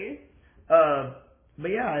immediately. But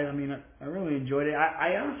yeah, I mean, I really enjoyed it.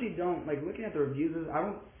 I honestly don't like looking at the reviews. I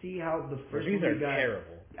don't see how the first reviews movie are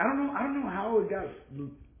terrible. I don't know how it got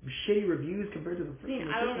shitty reviews compared to the first one.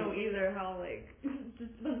 I don't know either how just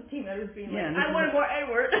the Team Edward's being I wanted more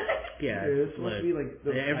Edward. Yeah, it's supposed to be like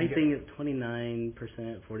everything is 29%,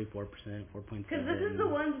 44%, 4.7. Because this is the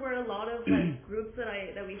ones where a lot of groups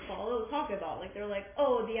that we follow talk about. Like they're like,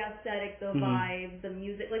 oh, the aesthetic, the vibe, the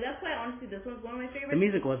music. Like that's why honestly this one's one of my favorites. The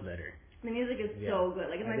music was better. The music is so good.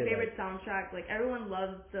 Like it's my favorite soundtrack. Like everyone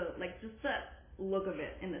loves just that look of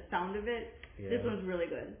it and the sound of it. Yeah. This one's really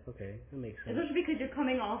good. Okay, that makes sense. Especially because you're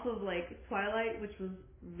coming off of like Twilight, which was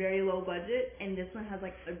very low budget, and this one has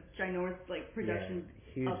like a ginormous production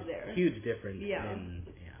up there. Huge difference. Yeah.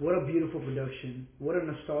 What a beautiful production. What a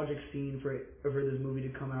nostalgic scene for this movie to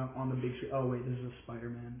come out on the big screen. Oh wait, this is a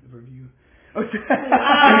Spider-Man review. Had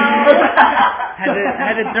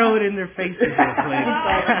to throw it in their faces real quick.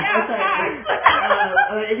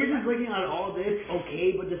 If you're just looking at all this,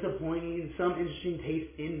 okay, but disappointing. Some interesting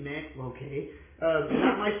taste in mech, okay.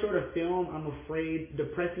 Not my sort of film, I'm afraid.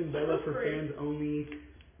 Depressing Bella for fans only.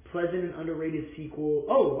 Pleasant and underrated sequel.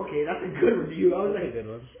 Oh, okay, that's a good review. I was like,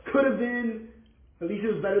 could have been. At least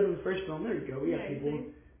it was better than the first film. There you go. We got people.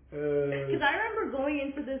 Because I remember going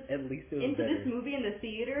into this this movie in the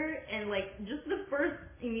theater, and like just the first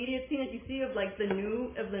immediate scene that you see of like the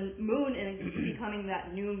moon and it becoming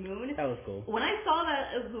that new moon. That was cool. When I saw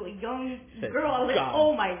that as a young girl, I was like,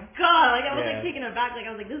 oh my god! Like I was like taken aback. Like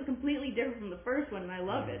I was like, this is completely different from the first one, and I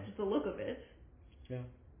love it. Just the look of it. Yeah.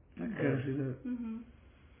 I can see that.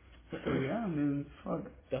 So yeah, I mean, fuck.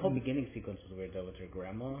 The whole beginning sequence was weird though with her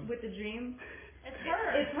grandma. With the dream. It's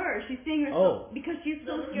her. It's her. She's seeing herself because she's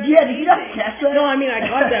so scared. Yeah, did you not catch that? No, I mean I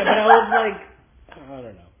got that, but I was like, I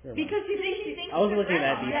don't know. Because she thinks I was looking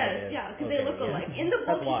at that. Yes, yeah, because they look alike. In the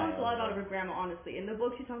book, she talks a lot about her grandma. Honestly, in the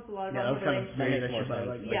book, she talks a lot about her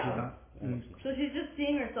relationship. Yeah. So she's just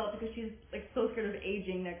seeing herself because she's like so scared of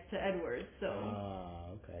aging next to Edward. So.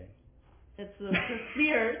 Okay. It's the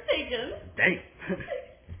fear taken. Dang.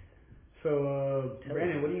 So,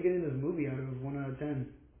 Brandon, what do you get in this movie out of 1 out of 10?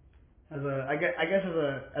 I guess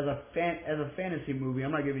as a fantasy movie,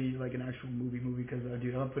 I'm not giving you like an actual movie because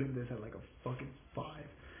dude, I'm putting this at like a fucking 5,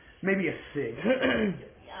 maybe a 6.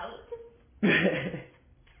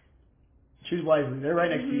 Choose wisely. They're right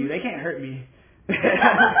next to you. They can't hurt me.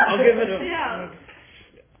 I'll give it a. Yeah.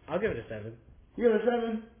 I'll give it a 7. You give it a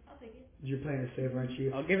 7? I'll take it. You're playing it safe, aren't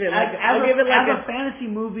you? I'll give it like a fantasy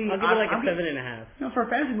movie. I'll give it like a 7.5. No, for a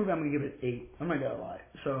fantasy movie, I'm gonna give it 8. I'm not gonna lie.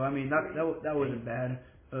 So I mean, that wasn't bad.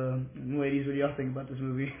 Ladies, what do y'all think about this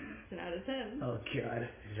movie? It's an out of 10. Oh god.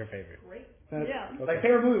 This is your favorite. Great. Yeah. Like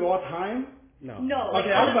favorite movie of all time? No.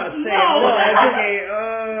 Okay, I was about to say. No. Okay.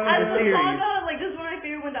 As the saga, like this is one of my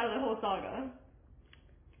favorite ones out of the whole saga.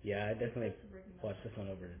 Yeah, I definitely watched this one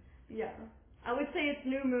over. Yeah. I would say it's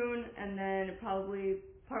New Moon and then probably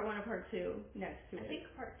part 1 or part 2 next to it. I think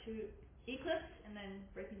part 2, Eclipse, and then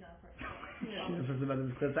Breaking Down part 2.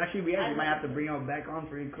 Yeah. Actually, we might have to bring y'all back on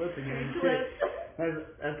for Eclipse again. Eclipse.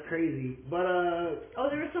 That's crazy. But oh,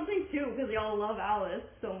 there was something too because y'all love Alice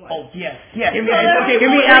so much. Oh yes. Give me Alice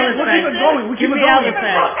We'll keep it going. Give me Alice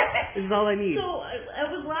back. This is all I need. So I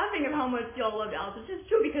was laughing at how much y'all loved Alice, which is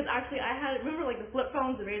true because actually I had remember like the flip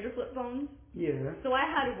phones, the Razor flip phones. Yeah. So I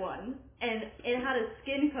had one, and it had a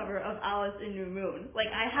skin cover of Alice in New Moon.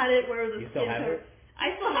 Like I had it where it was a skin cover.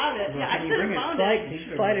 I still have it. Yeah, I should have found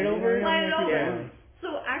it. Slide it over. Slide it over. Yeah.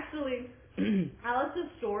 So actually, Alice's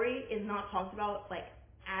story is not talked about like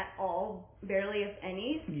at all, barely if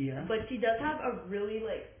any. Yeah. But she does have a really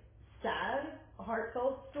like sad,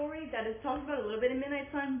 heartfelt story that is talked about a little bit in Midnight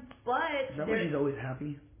Sun. But is that why she's always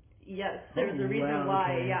happy? Yes, there's a reason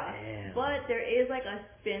why. Okay. Yeah. Damn. But there is like a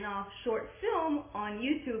spin-off short film on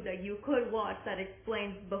YouTube that you could watch that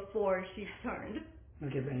explains before she turned.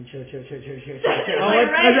 Okay, Ben, chill. I'll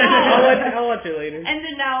watch it later. And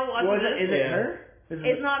then now watch this. Is it her?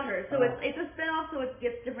 It's not her. So it's a spin-off, so it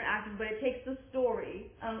gets different actors, but it takes the story.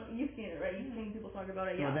 You've seen it, right? You've seen people talk about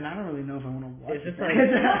it, yeah. Well, then I don't really know if I want to watch it. But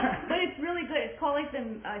it's really good. It's called like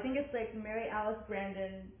I think it's like Mary Alice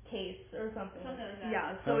Brandon case or something. Something like that.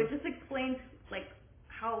 Yeah. So it just explains like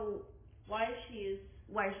why she is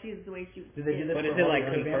the way she is. But is it like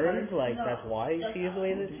confirmed? Like no, that's why she is the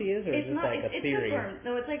way that she is, or is it like a theory? It's confirmed.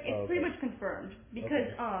 No, it's like it's pretty much confirmed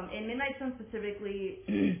because in Midnight Sun specifically,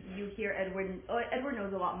 you hear Edward. Edward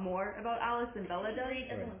knows a lot more about Alice than Bella does.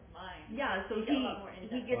 Read everyone's mind. Yeah, so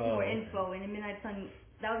he gets more info, and in Midnight Sun,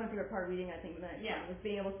 that was my favorite part reading. I think Midnight Sun was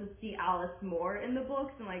being able to see Alice more in the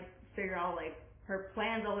books and like figure out like her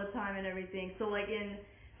plans all the time and everything. So like in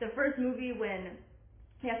the first movie when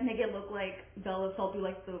they have to make it look like Bella fell through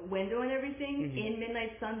like the window and everything. Mm-hmm. In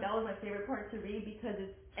Midnight Sun, that was my favorite part to read because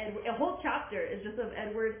it's a whole chapter is just of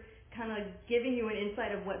Edward kind of giving you an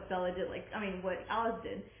insight of what Bella did. What Alice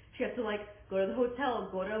did. She has to like go to the hotel,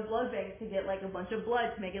 go to a blood bank to get like a bunch of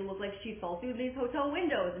blood to make it look like she fell through these hotel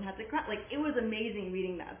windows and had to cry. Like it was amazing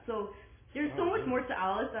reading that. So there's so much more to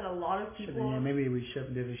Alice that a lot of people. Yeah, maybe we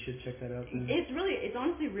should check that out. It's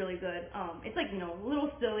honestly really good. It's like a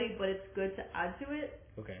little silly, but it's good to add to it.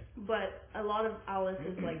 Okay. But a lot of Alice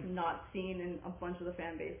is like not seen, and a bunch of the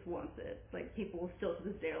fan base wants it. Like people still to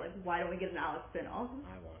this day are like, why don't we get an Alice spinoff?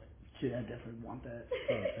 I want it. Shit, I definitely want that. That's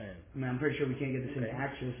what I'm saying. I mean, I'm pretty sure we can't get the same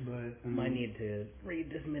actress, but might need to read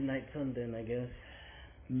this Midnight Sun then, I guess.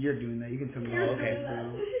 You're doing that. You can tell me.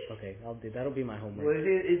 Okay, I'll do. That'll be my homework. Well,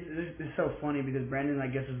 it's so funny because Brandon, I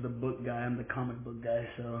guess, is the book guy. I'm the comic book guy,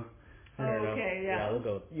 so. Okay, yeah. Yeah, we'll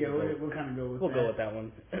go. We'll kind of go with that. We'll go with that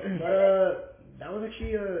one. But that was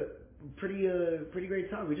actually a pretty great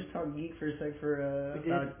talk. We just talked geek for a sec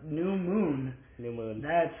about New Moon. New Moon.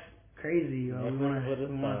 That's crazy. We want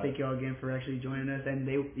to thank y'all again for actually joining us. And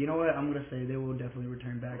you know what? I'm gonna say they will definitely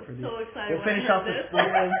return back for this. So excited.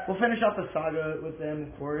 We'll finish off the saga with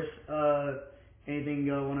them, of course. Anything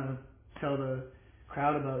y'all want to tell the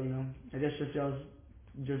crowd about? I guess just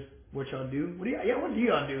what y'all do. What do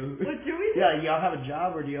y'all do? What do we do? Yeah, y'all have a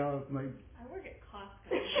job or do y'all like?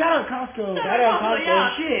 Shout out Costco. Shout out Costco.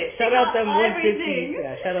 Yeah. Shit. Shout out them 150.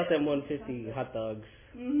 Yeah, shout out them 150 hot dogs.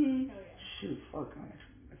 Mhm. Shoot, fuck.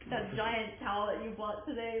 I That giant towel that you bought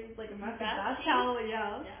today was like a massive bath towel,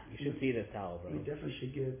 yeah. You should see this towel, bro. We definitely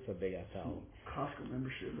should get It's a big ass towel. Costco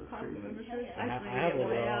membership. Costco membership. I have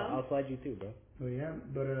one, bro. I'll slide you too, bro. Oh yeah,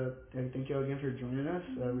 but thank you all again for joining us.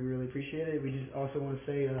 We really appreciate it. We just also want to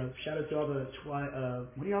say shout out to all the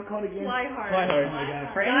what do y'all call it again? Twihards. Twihards. Oh my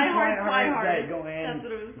god, Twihards that go in. That's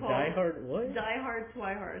what it was called. Diehard what? Diehard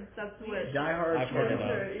Twihards. That's what. Diehard I've heard of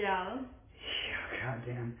Twihards. it. Yeah. God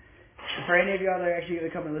damn. For any of y'all that are actually going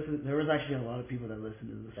to come and listen, there was actually a lot of people that listened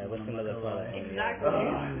to this. That listened to the Twilight. Exactly.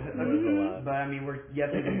 But I mean, we're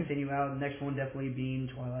definitely going to continue out. The next one definitely being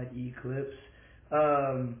Twilight Eclipse.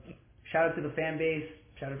 Shout out to the fan base.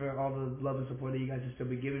 Shout out for all the love and support that you guys have still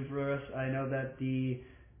been giving for us. I know that the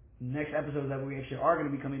next episodes that we actually are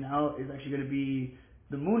going to be coming out is actually going to be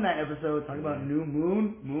the Moon Knight episode. Talk about new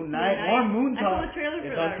moon, Moon Night, more moon talk. I saw the trailer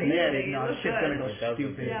for that recently. No, shit's going to go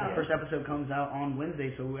stupid. Yeah. The first episode comes out on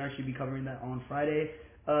Wednesday, so we'll actually be covering that on Friday.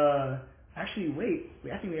 Actually, wait.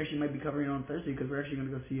 I think we actually might be covering it on Thursday because we're actually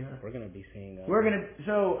going to go see. We're going to be seeing. We're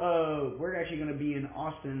actually going to be in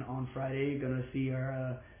Austin on Friday. Going to see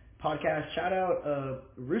our podcast. Shout out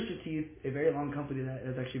Rooster Teeth, a very long company that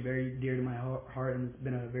is actually very dear to my heart, and it's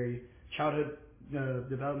been a very childhood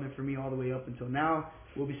development for me all the way up until now.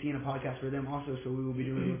 We'll be seeing a podcast for them also, so we will be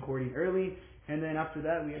doing a recording early. And then after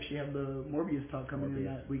that, we actually have the Morbius talk coming in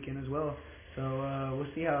that weekend as well. So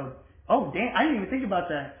we'll see how. Oh damn! I didn't even think about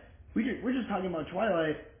that. We're just talking about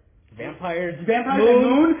Twilight. Vampires and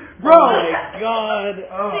Moon? Bro! Oh my god! It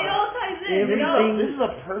all ties in. This is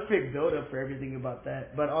a perfect build-up for everything about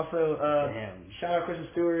that. But also, shout out Kristen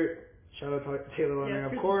Stewart. Shout out Taylor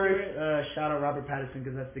Lautner, of course. Shout out Robert Pattinson,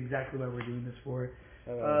 because that's exactly what we're doing this for.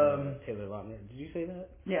 Taylor Lautner. Did you say that?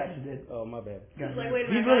 Yeah, she did. Oh, my bad. He's like, wait a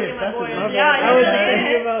minute, He's really my boy. obsessed with Yeah, I was really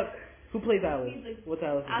thinking is. about who plays Alice. What's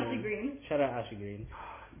Alice's Ashley name? Green. Shout out Ashley Green.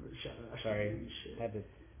 Shout out Ashley Sorry. Green, shit. Had to.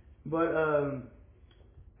 But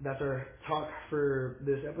that's our talk for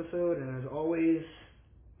this episode. And as always,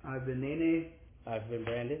 I've been Nene. I've been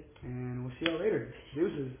Brandon. And we'll see y'all later.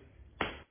 Deuces.